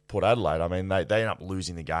with Port Adelaide. I mean, they ended up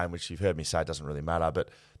losing the game, which you've heard me say it doesn't really matter. But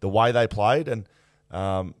the way they played and,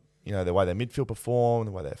 the way their midfield performed,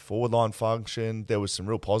 the way their forward line functioned, there was some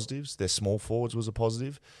real positives. Their small forwards was a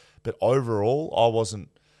positive. But overall, I wasn't,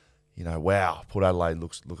 wow, Port Adelaide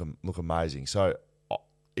look amazing. So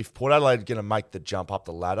if Port Adelaide are going to make the jump up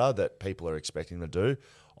the ladder that people are expecting them to do,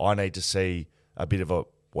 I need to see a bit of a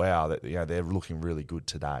wow, that they're looking really good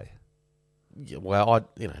today. Yeah, well,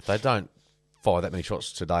 if they don't fire that many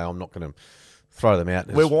shots today, I'm not going to throw them out.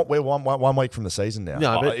 We're one week from the season now.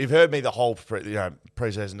 No, but you've heard me the whole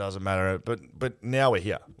pre-season doesn't matter, but now we're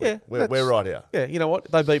here. Yeah, we're right here. Yeah, you know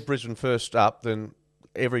what? They beat Brisbane first up, then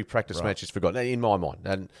every practice match is forgotten in my mind,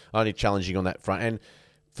 and only challenging on that front. And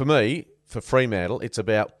for me, for Fremantle, it's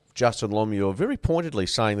about Justin Longmuir very pointedly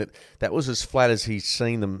saying that was as flat as he's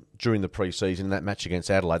seen them during the pre-season in that match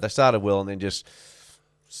against Adelaide. They started well and then just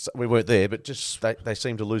we weren't there, but just they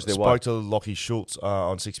seemed to lose their way. Spoke to Lockie Schultz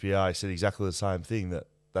on 6BA. He said exactly the same thing,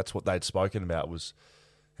 that's what they'd spoken about was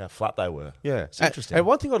how flat they were. Yeah. It's interesting. And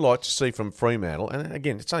one thing I'd like to see from Fremantle, and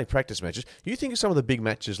again, it's only practice matches, you think of some of the big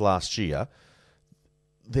matches last year,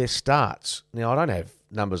 their starts. Now, I don't have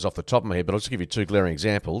numbers off the top of my head, but I'll just give you two glaring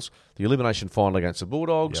examples. The elimination final against the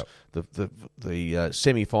Bulldogs, the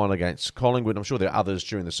semi-final against Collingwood. I'm sure there are others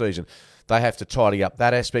during the season. They have to tidy up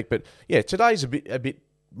that aspect. But, yeah, today's a bit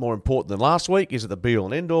more important than last week. Is it the be-all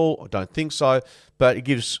and end-all? I don't think so. But it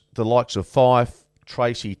gives the likes of Fife,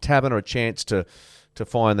 Tracy, Taberner a chance to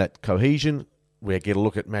find that cohesion. We get a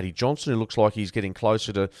look at Matty Johnson, who looks like he's getting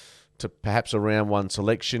closer to perhaps a round one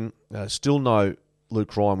selection. Still no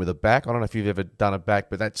Luke Ryan with a back. I don't know if you've ever done a back,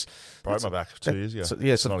 but broke my back 2 years ago.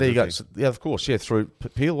 So there you go. So, yeah, of course. Yeah, through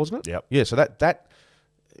Peel, wasn't it? Yep. Yeah. So that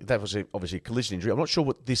was obviously a collision injury. I'm not sure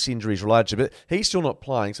what this injury is related to, but he's still not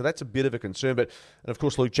playing, so that's a bit of a concern. And of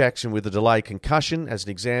course, Luke Jackson with the delayed concussion, as an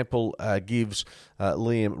example, gives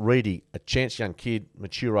Liam Reedy a chance. Young kid,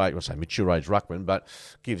 mature age ruckman, but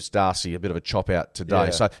gives Darcy a bit of a chop out today.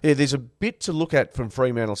 Yeah. So yeah, there's a bit to look at from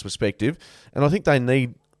Fremantle's perspective, and I think they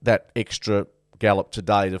need that extra gallop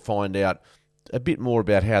today to find out a bit more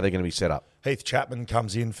about how they're going to be set up. Heath Chapman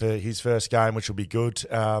comes in for his first game, which will be good.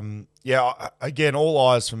 Again, all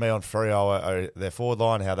eyes for me on Freo are their forward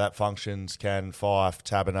line, how that functions. Can Fife,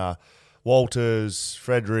 Taberner, Walters,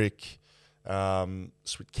 Frederick,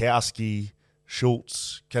 Switkowski,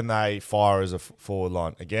 Schultz, can they fire as a forward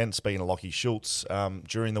line? Again, speaking of Lockie Schultz,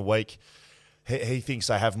 during the week, he thinks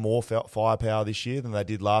they have more firepower this year than they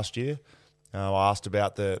did last year. I asked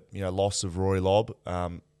about the loss of Rory Lobb,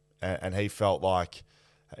 and he felt like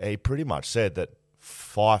he pretty much said that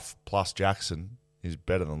Fife plus Jackson is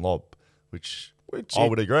better than Lobb, which I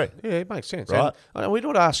would agree. Yeah, it makes sense. Right? And we're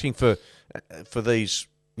not asking for these,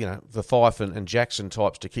 the Fife and Jackson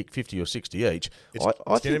types to kick 50 or 60 each. It's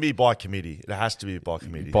going to be by committee. It has to be by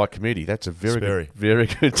committee. By committee. That's a very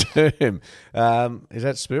good term. Is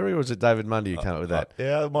that Sperry or is it David Mundy who came up with that?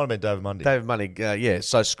 Yeah, it might have been David Mundy. David Mundy,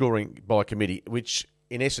 so scoring by committee, which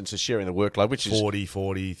in essence is sharing the workload, which is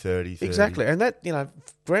 40, 30. Exactly. And that,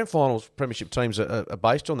 grand finals premiership teams are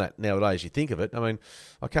based on that nowadays, you think of it. I mean,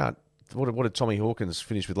 I can't. What did Tommy Hawkins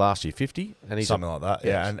finish with last year? 50? And he's something like that,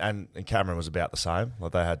 yeah. And Cameron was about the same.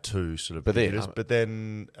 Like they had two sort of computers. But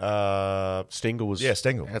then Stengel was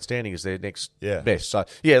Stengel. Outstanding as their next best. So,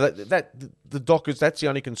 that the Dockers, that's the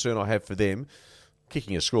only concern I have for them,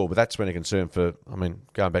 kicking a score. But that's been a concern for,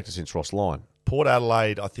 going back to since Ross Lyon. Port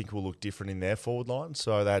Adelaide, I think, will look different in their forward line.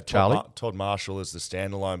 So they had Todd Marshall as the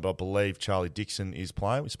standalone, but I believe Charlie Dixon is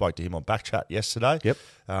playing. We spoke to him on Backchat yesterday. Yep.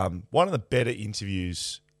 One of the better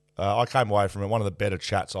interviews, I came away from it, one of the better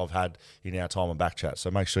chats I've had in our time on Backchat.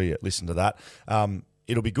 So make sure you listen to that.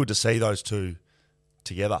 It'll be good to see those two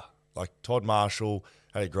together. Like Todd Marshall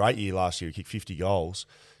had a great year last year. He kicked 50 goals.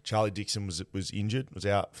 Charlie Dixon was injured, was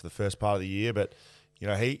out for the first part of the year, but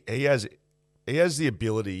he has the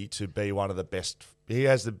ability to be one of the best. He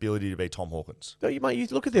has the ability to be Tom Hawkins. No, mate, you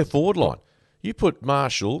look at their forward line. You put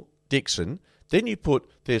Marshall, Dixon, then you put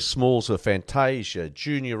their smalls of Fantasia,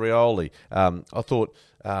 Junior Rioli. I thought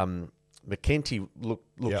McKenty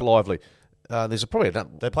looked lively. There's probably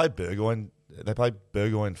they played Burgoyne. They played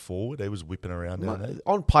Burgoyne forward. He was whipping around down there.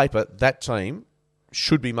 On paper, that team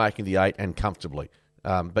should be making the 8 and comfortably.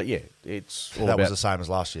 But yeah, it's all that was the same as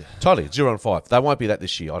last year. Totally 0-5. They won't be that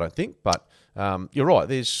this year, I don't think. But you're right.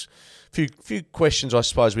 There's a few questions I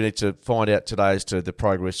suppose we need to find out today as to the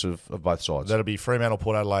progress of both sides. That'll be Fremantle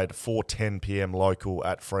Port Adelaide 4:10 p.m. local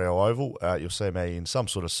at Freo Oval. You'll see me in some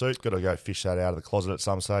sort of suit. Got to go fish that out of the closet at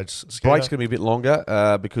some stage. Skeeter. Break's going to be a bit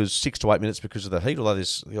longer because 6 to 8 minutes because of the heat. Although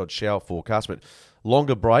there's the odd shower forecast, but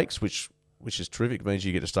longer breaks, which is terrific. It means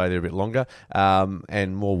you get to stay there a bit longer,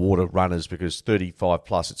 and more water runners because 35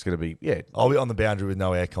 plus it's going to be, I'll be on the boundary with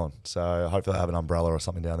no aircon, so hopefully I have an umbrella or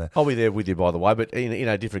something down there. I'll be there with you, by the way, but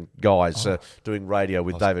different guys doing radio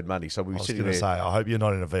with David Mundy. So we'll be sitting there. I hope you're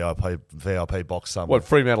not in a VIP box somewhere. What,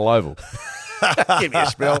 Fremantle Oval? Give me a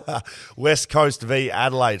spell. West Coast v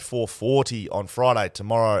Adelaide 4:40 on Friday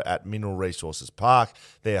tomorrow at Mineral Resources Park,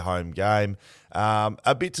 their home game.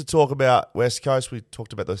 A bit to talk about West Coast. We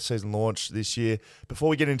talked about the season launch this year. Before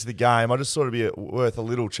we get into the game, I just thought it'd be worth a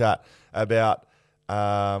little chat about.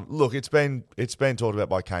 Look, it's been talked about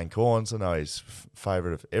by Kane Corns. I know he's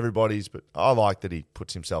favourite of everybody's, but I like that he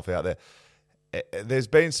puts himself out there. There's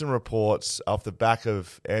been some reports off the back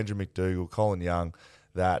of Andrew McDougall, Colin Young,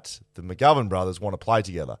 that the McGovern brothers want to play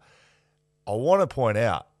together. I want to point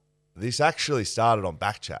out, this actually started on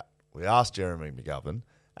Backchat. We asked Jeremy McGovern,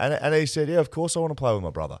 and he said, yeah, of course I want to play with my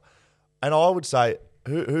brother. And I would say,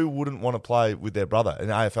 who wouldn't want to play with their brother in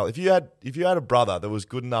AFL? If you had a brother that was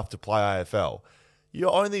good enough to play AFL,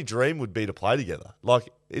 your only dream would be to play together. Like,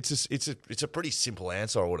 it's a pretty simple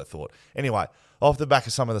answer, I would have thought. Anyway, off the back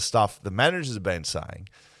of some of the stuff the managers have been saying,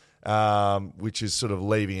 which is sort of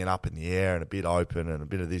leaving it up in the air and a bit open and a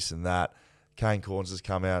bit of this and that. Kane Corns has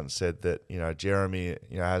come out and said that, Jeremy,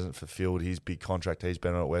 hasn't fulfilled his big contract he's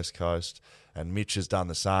been on at West Coast, and Mitch has done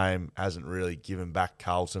the same, hasn't really given back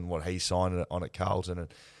Carlton what he signed on at Carlton,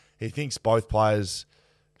 and he thinks both players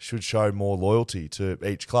should show more loyalty to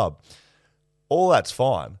each club. All that's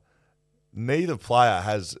fine. Neither player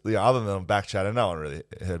has, other than on Backchat, and no one really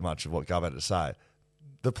heard much of what Gov had to say.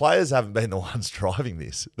 The players haven't been the ones driving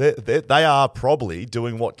this. They are probably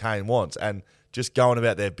doing what Kane wants and just going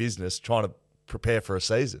about their business, trying to prepare for a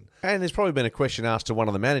season. And there's probably been a question asked to one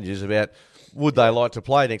of the managers about would they like to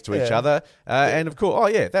play next to each other? And of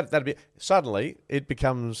course, that'd be suddenly it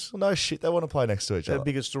becomes no shit. They want to play next to each other. A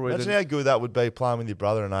bigger story. Imagine how good that would be playing with your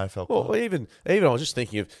brother in AFL. Well, even I was just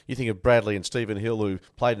thinking of you think of Bradley and Stephen Hill who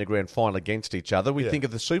played in the grand final against each other. We think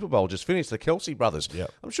of the Super Bowl just finished, the Kelsey brothers.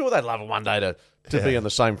 Yep. I'm sure they'd love it one day to be on the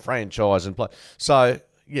same franchise and play. So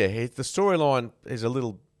the storyline is a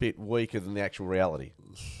little bit weaker than the actual reality.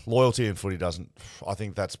 Loyalty in footy doesn't. I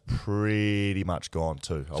think that's pretty much gone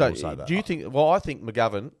too. I will say that. Do you think? Well, I think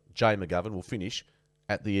Jay McGovern, will finish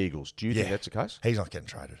at the Eagles. Do you think that's the case? He's not getting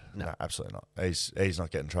traded. No, absolutely not. He's not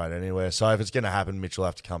getting traded anywhere. So if it's going to happen, Mitch will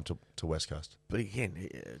have to come to West Coast. But again,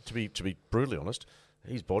 to be brutally honest,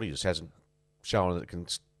 his body just hasn't shown that it can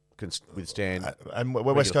withstand. And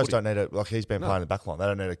West Coast don't need it. Like he's been playing the back line. They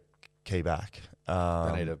don't need a key back.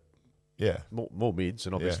 They need more mids,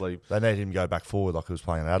 and obviously they need him to go back forward like he was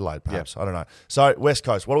playing in Adelaide, perhaps. I don't know. So West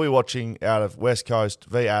Coast, what are we watching out of West Coast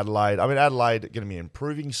v Adelaide? I mean, Adelaide going to be an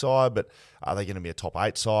improving side, but are they going to be a top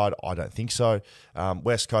 8 side? I don't think so.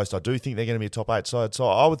 West Coast, I do think they're going to be a top 8 side. So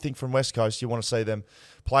I would think from West Coast, you want to see them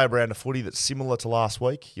play a brand of footy that's similar to last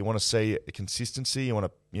week. You want to see a consistency. You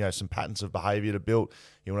want to, some patterns of behaviour to build.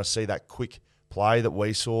 You want to see that quick play that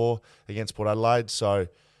we saw against Port Adelaide. So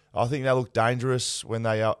I think they look dangerous when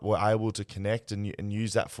they were able to connect and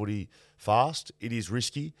use that footy fast. It is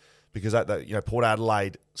risky because Port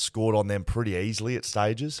Adelaide scored on them pretty easily at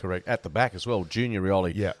stages. Correct. At the back as well, Junior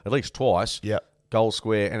Rioli, at least twice, goal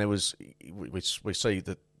square, and it was we see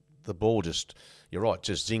that the ball just, you're right,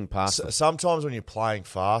 just zing past. Sometimes when you're playing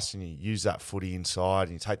fast and you use that footy inside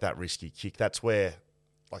and you take that risky kick, that's where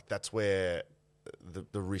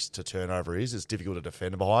the risk to turnover is. It's difficult to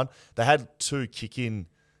defend behind. They had 2 kick-in.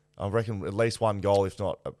 I reckon at least 1 goal, if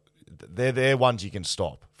not. They're ones you can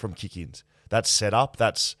stop from kick-ins. That's set up.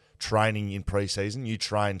 That's training in pre-season. You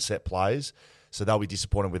train set plays, so they'll be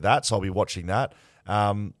disappointed with that. So I'll be watching that.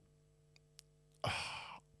 I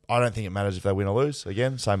don't think it matters if they win or lose.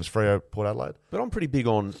 Again, same as Freo, Port Adelaide. But I'm pretty big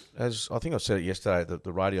on, as I think I said it yesterday at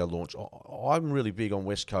the radio launch, I'm really big on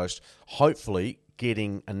West Coast, hopefully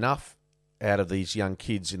getting enough out of these young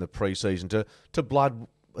kids in the pre-season to blood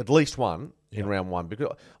at least one in round 1, because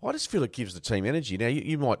I just feel it gives the team energy. Now,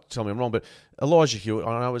 you might tell me I'm wrong, but Elijah Hewitt,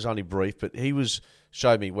 I know it was only brief, but he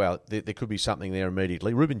showed me, wow, there could be something there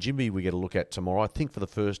immediately. Ruben Jimby we get a look at tomorrow, I think for the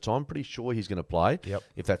first time. Pretty sure he's going to play,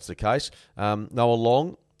 if that's the case. Noah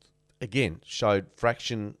Long, again, showed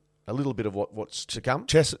fraction, a little bit of what's to come.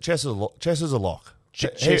 Chess is a lock.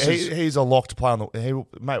 He's a lock to play on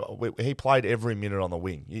the. He played every minute on the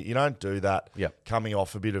wing. You don't do that. Coming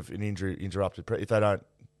off a bit of an injury, interrupted. If they don't,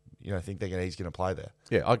 think he's going to play there.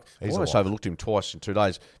 Yeah, I almost overlooked him twice in 2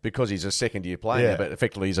 days because he's a second-year player, but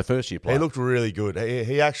effectively he's a first-year player. He looked really good.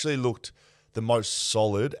 He actually looked the most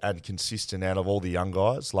solid and consistent out of all the young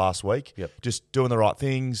guys last week. Just doing the right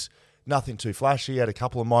things. Nothing too flashy. He had a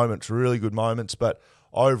couple of moments, really good moments, but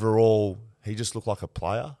overall, he just looked like a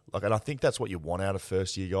player. And I think that's what you want out of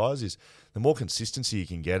first-year guys, is the more consistency you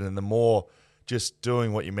can get and the more just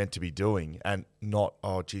doing what you're meant to be doing and not,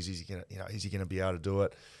 oh, geez, is he going to be able to do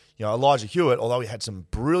it? Elijah Hewitt, although he had some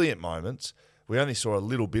brilliant moments, we only saw a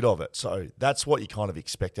little bit of it. So that's what you kind of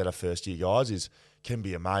expect out of first-year guys, is can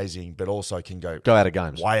be amazing, but also can go out of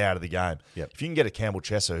games. Way out of the game. If you can get a Campbell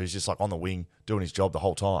Chesser who's just on the wing doing his job the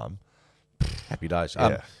whole time. Happy days.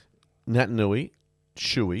 Natanui,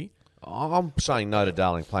 Shuey. I'm saying no to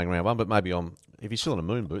Darling playing round 1, but maybe if he's still in a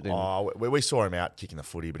moon boot, then... we saw him out kicking the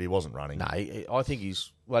footy, but he wasn't running. No, I think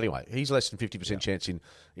he's... Well, anyway, he's less than 50% chance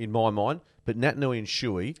in my mind. But Natanui and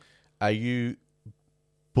Shuey, are you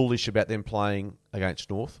bullish about them playing against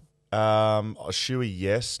North? Shuey,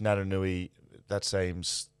 yes. Natanui, that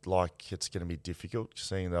seems like it's going to be difficult,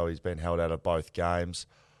 seeing though he's been held out of both games.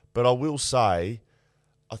 But I will say,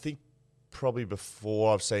 I think probably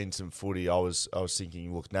before I've seen some footy, I was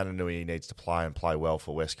thinking, look, Natanui needs to play and play well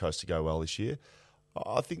for West Coast to go well this year.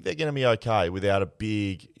 I think they're going to be okay without a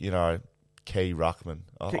big, key ruckman.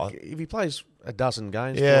 If he plays a dozen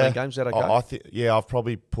games, 14 games, is that okay? I've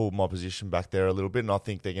probably pulled my position back there a little bit, and I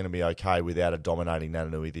think they're going to be okay without a dominating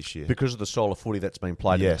Natanui this year. Because of the style of footy that's been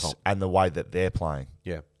played in the comp. And the way that they're playing.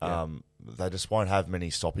 Yeah. They just won't have many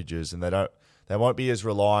stoppages, and they won't be as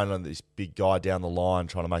reliant on this big guy down the line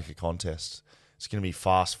trying to make a contest. It's going to be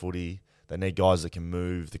fast footy. They need guys that can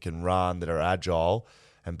move, that can run, that are agile,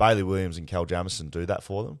 and Bailey Williams and Cal Jamison do that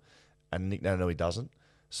for them, and Nick Natanui doesn't.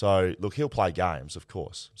 So, look, he'll play games, of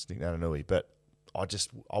course. It's Nick Natanui, but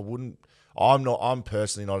I'm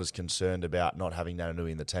personally not as concerned about not having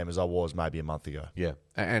Natanui in the team as I was maybe a month ago. Yeah,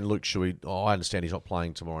 and Luke Shuey, I understand he's not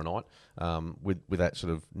playing tomorrow night with that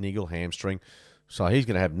sort of niggle hamstring, so he's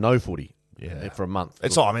going to have no footy for a month.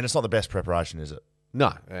 It's not the best preparation, is it?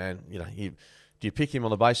 No, and do you pick him on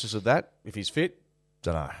the basis of that if he's fit?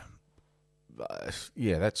 Don't know.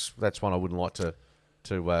 That's one I wouldn't like to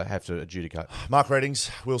have to adjudicate. Mark Reddings,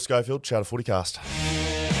 Will Schofield, Chowder Footycast.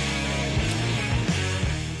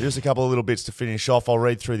 Just a couple of little bits to finish off. I'll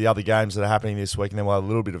read through the other games that are happening this week, and then we'll have a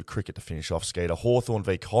little bit of cricket to finish off, Skeeter. Hawthorn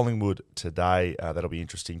v Collingwood today. That'll be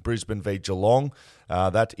interesting. Brisbane v Geelong.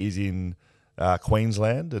 That is in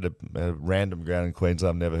Queensland, at a random ground in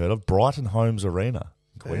Queensland I've never heard of. Brighton Homes Arena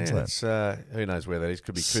in Queensland. Who knows where that is?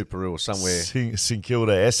 Could be Cooperoo or somewhere. St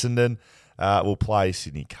Kilda Essendon will play.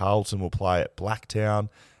 Sydney Carlton will play at Blacktown.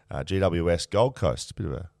 GWS Gold Coast. A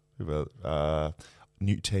bit of a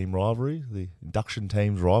new team rivalry, the induction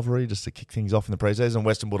teams rivalry, just to kick things off in the pre-season.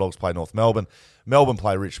 Western Bulldogs play North Melbourne. Melbourne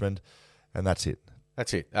play Richmond, and that's it.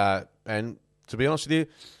 That's it. And to be honest with you,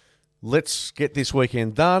 let's get this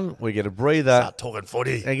weekend done. We get a breather. Start talking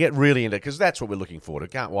footy. And get really into it, because that's what we're looking forward to.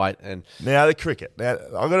 Can't wait. And now the cricket. Now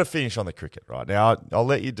I've got to finish on the cricket, right? Now I'll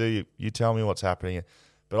let you do. You tell me what's happening,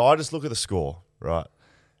 but I just look at the score, right?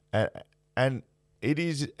 And it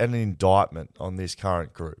is an indictment on this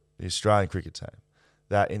current group, the Australian cricket team,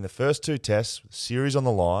 that in the first two tests, series on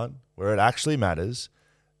the line, where it actually matters,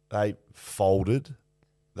 they folded,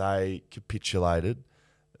 they capitulated,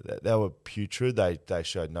 they were putrid, they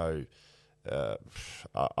showed no,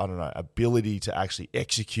 ability to actually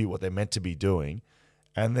execute what they're meant to be doing.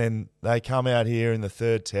 And then they come out here in the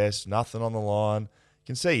third test, nothing on the line. You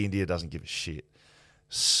can see India doesn't give a shit.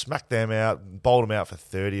 Smack them out, bowled them out for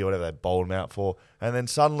 30 or whatever they bowled them out for, and then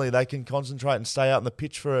suddenly they can concentrate and stay out on the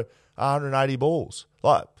pitch for 180 balls.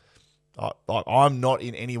 I'm not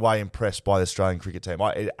in any way impressed by the Australian cricket team.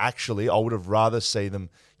 I would have rather see them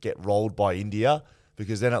get rolled by India,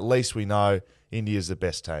 because then at least we know India's the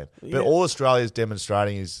best team. Yeah. But all Australia's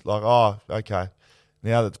demonstrating is like, oh, okay,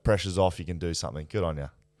 now that the pressure's off, you can do something. Good on you.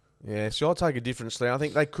 Yeah, so I'll take a different slant. I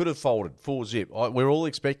think they could have folded 4-zip. We're all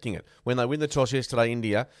expecting it. When they win the toss yesterday,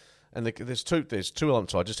 India, and there's two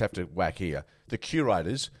elements I just have to whack here. The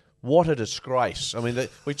curators, what a disgrace. I mean,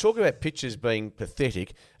 we talk about pitches being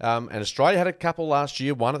pathetic, and Australia had a couple last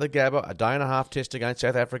year, one at the Gabba, a day and a half test against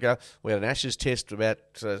South Africa. We had an Ashes test about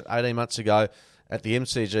 18 months ago at the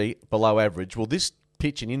MCG, below average. Well, this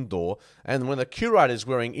pitch and indoor, and when the curator's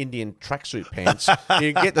wearing Indian tracksuit pants,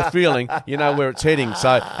 you get the feeling you know where it's heading.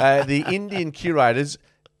 So the Indian curators,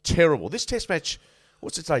 terrible. This test match,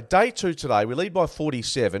 what's it say? Day 2 today. We lead by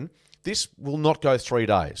 47. This will not go 3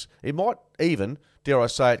 days. It might even, dare I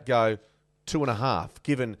say it, go 2.5,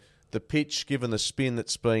 given the pitch, given the spin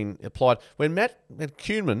that's been applied. When Matt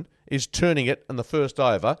Kuhlman is turning it in the first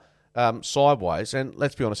over sideways, and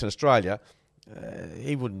let's be honest, in Australia,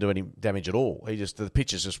 he wouldn't do any damage at all. The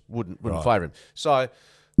pitches just wouldn't favour him. So,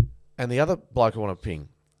 and the other bloke I want to ping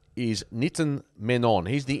is Nitin Menon.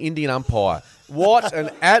 He's the Indian umpire. What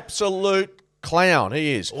an absolute clown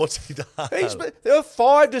he is. What's he done? There were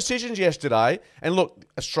 5 decisions yesterday, and look,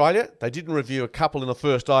 Australia, they didn't review a couple in the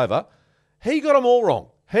first over. He got them all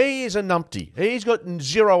wrong. He is a numpty. He's got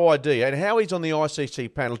zero idea. And how he's on the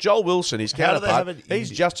ICC panel, Joel Wilson, his counterpart, he's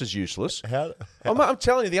just as useless. I'm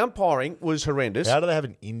telling you, the umpiring was horrendous. How do they have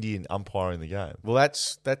an Indian umpiring the game? Well,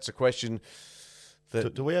 that's a question.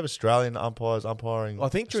 Do we have Australian umpires umpiring? I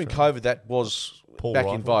think during COVID that was back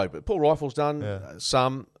in vogue. But Paul Rifle's done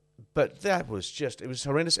some. But that was it was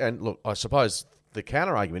horrendous. And look, I suppose the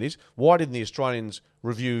counter argument is, why didn't the Australians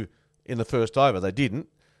review in the first over? They didn't.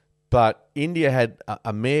 But India had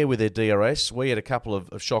a mare with their DRS. We had a couple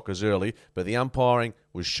of shockers early, but the umpiring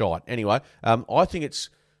was shite. Anyway, I think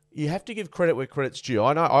you have to give credit where credit's due.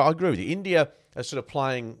 I know, I agree with you. India are sort of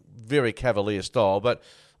playing very cavalier style, but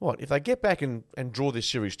if they get back and draw this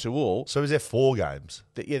series 2-2? So is there 4 games?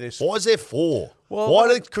 There's. Why is there 4? Why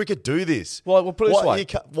does cricket do this? Well, we'll put it this way.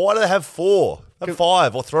 Why do they have 4? Have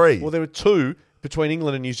 5 or 3? Well, there were 2 between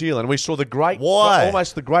England and New Zealand. We saw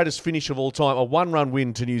almost the greatest finish of all time, a 1-run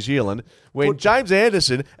win to New Zealand, when James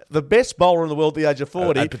Anderson, the best bowler in the world at the age of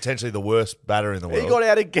 40... And potentially the worst batter in the world. He got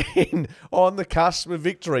out again on the cusp of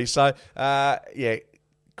victory. So,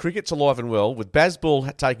 cricket's alive and well, with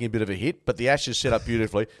Bazball taking a bit of a hit, but the Ashes set up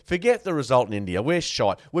beautifully. Forget the result in India. We're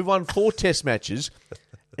shite. We've won 4 test matches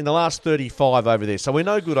in the last 35 over there, so we're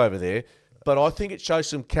no good over there. But I think it shows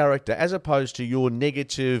some character, as opposed to your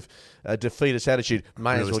negative defeatist attitude.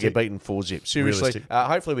 May as well get beaten 4-zip. Seriously,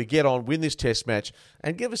 hopefully we get on, win this test match,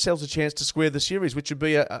 and give ourselves a chance to square the series, which would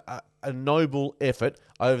be a noble effort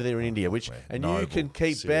over there in India. You can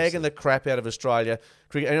keep bagging the crap out of Australia.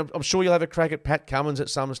 And I'm sure you'll have a crack at Pat Cummins at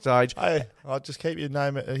some stage. Hey, I'll just keep his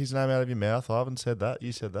name out of your mouth. I haven't said that.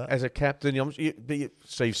 You said that. As a captain,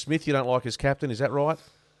 Steve Smith, you don't like as captain, is that right?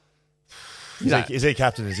 Is he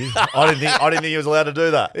captain, is he? I didn't think he was allowed to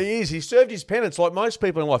do that. He is. He served his penance like most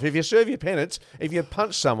people in life. If you serve your penance, if you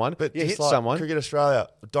punch someone, you hit someone. Cricket Australia,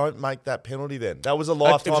 don't make that penalty then. That was a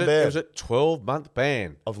lifetime ban. It was a 12-month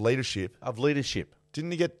ban. Of leadership.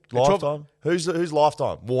 Didn't he get lifetime? Who's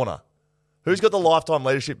lifetime? Warner. Who's got the lifetime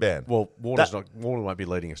leadership ban? Well, Warner won't be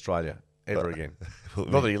leading Australia ever again.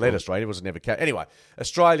 Not that he led Australia, it was never. Anyway,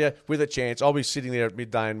 Australia with a chance. I'll be sitting there at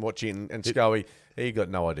midday and watching, and Scully, he got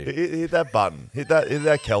no idea. Hit that button. Hit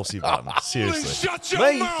that Kelsey button. Seriously. Shut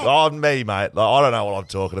your mouth. Me, mate. Like, I don't know what I'm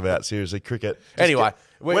talking about. Seriously, cricket. Anyway,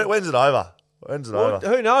 when's it over? Over?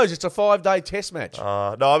 Who knows? It's a 5-day test match.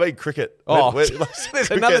 No, I mean cricket. There's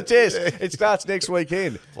another test. It starts next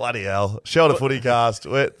weekend. Bloody hell. Shelter Footy Cast.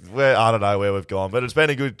 We're I don't know where we've gone, but it's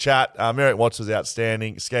been a good chat. Merrick Watts was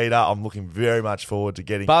outstanding. Skeeter, I'm looking very much forward to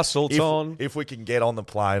getting... Bustleton. If we can get on the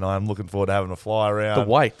plane, I'm looking forward to having a fly around. The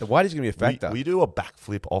weight is going to be a factor. Will you do a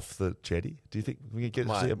backflip off the jetty? Do you think we can get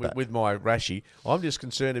to see it back? With my Rashi, I'm just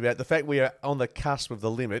concerned about the fact we are on the cusp of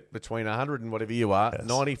the limit between 100 and whatever you are,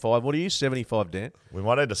 95. What are you, 75, Dan? We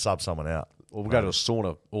might need to sub someone out. Well, we'll go to a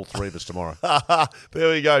sauna, all three of us tomorrow.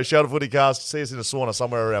 There we go. Shelter Footy Cast. See us in a sauna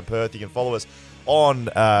somewhere around Perth. You can follow us on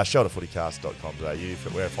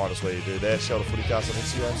shelterfootycast.com.au. Find us where you do that. Shelter Footy Cast on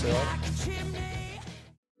Instagram. See you later.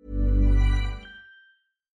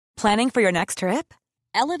 Planning for your next trip?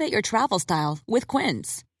 Elevate your travel style with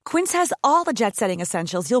Quince. Quince has all the jet-setting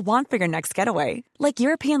essentials you'll want for your next getaway, like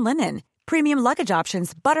European linen, premium luggage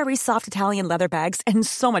options, buttery soft Italian leather bags, and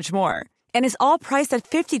so much more. And is all priced at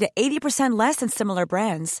 50 to 80% less than similar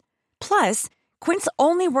brands. Plus, Quince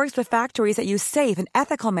only works with factories that use safe and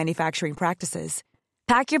ethical manufacturing practices.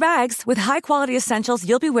 Pack your bags with high-quality essentials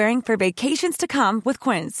you'll be wearing for vacations to come with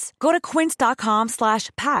Quince. Go to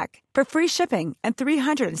quince.com/pack for free shipping and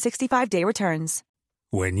 365-day returns.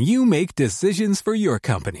 When you make decisions for your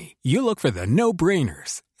company, you look for the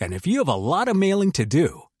no-brainers. And if you have a lot of mailing to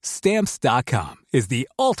do, Stamps.com is the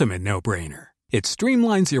ultimate no-brainer. It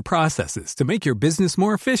streamlines your processes to make your business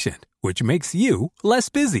more efficient, which makes you less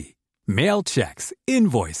busy. Mail checks,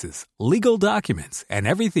 invoices, legal documents, and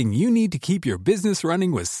everything you need to keep your business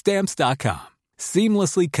running with Stamps.com.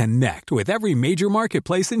 Seamlessly connect with every major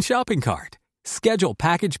marketplace and shopping cart. Schedule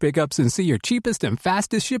package pickups and see your cheapest and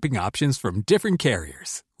fastest shipping options from different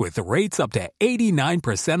carriers, with rates up to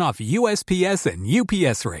 89% off USPS and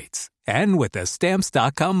UPS rates. And with the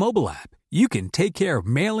Stamps.com mobile app, you can take care of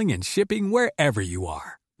mailing and shipping wherever you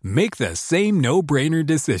are. Make the same no-brainer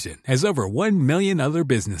decision as over 1 million other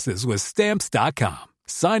businesses with Stamps.com.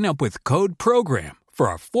 Sign up with code PROGRAM for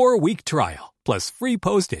a 4-week trial, plus free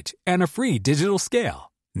postage and a free digital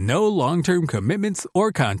scale. No long-term commitments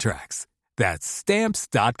or contracts. That's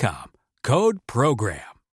Stamps.com. Code PROGRAM.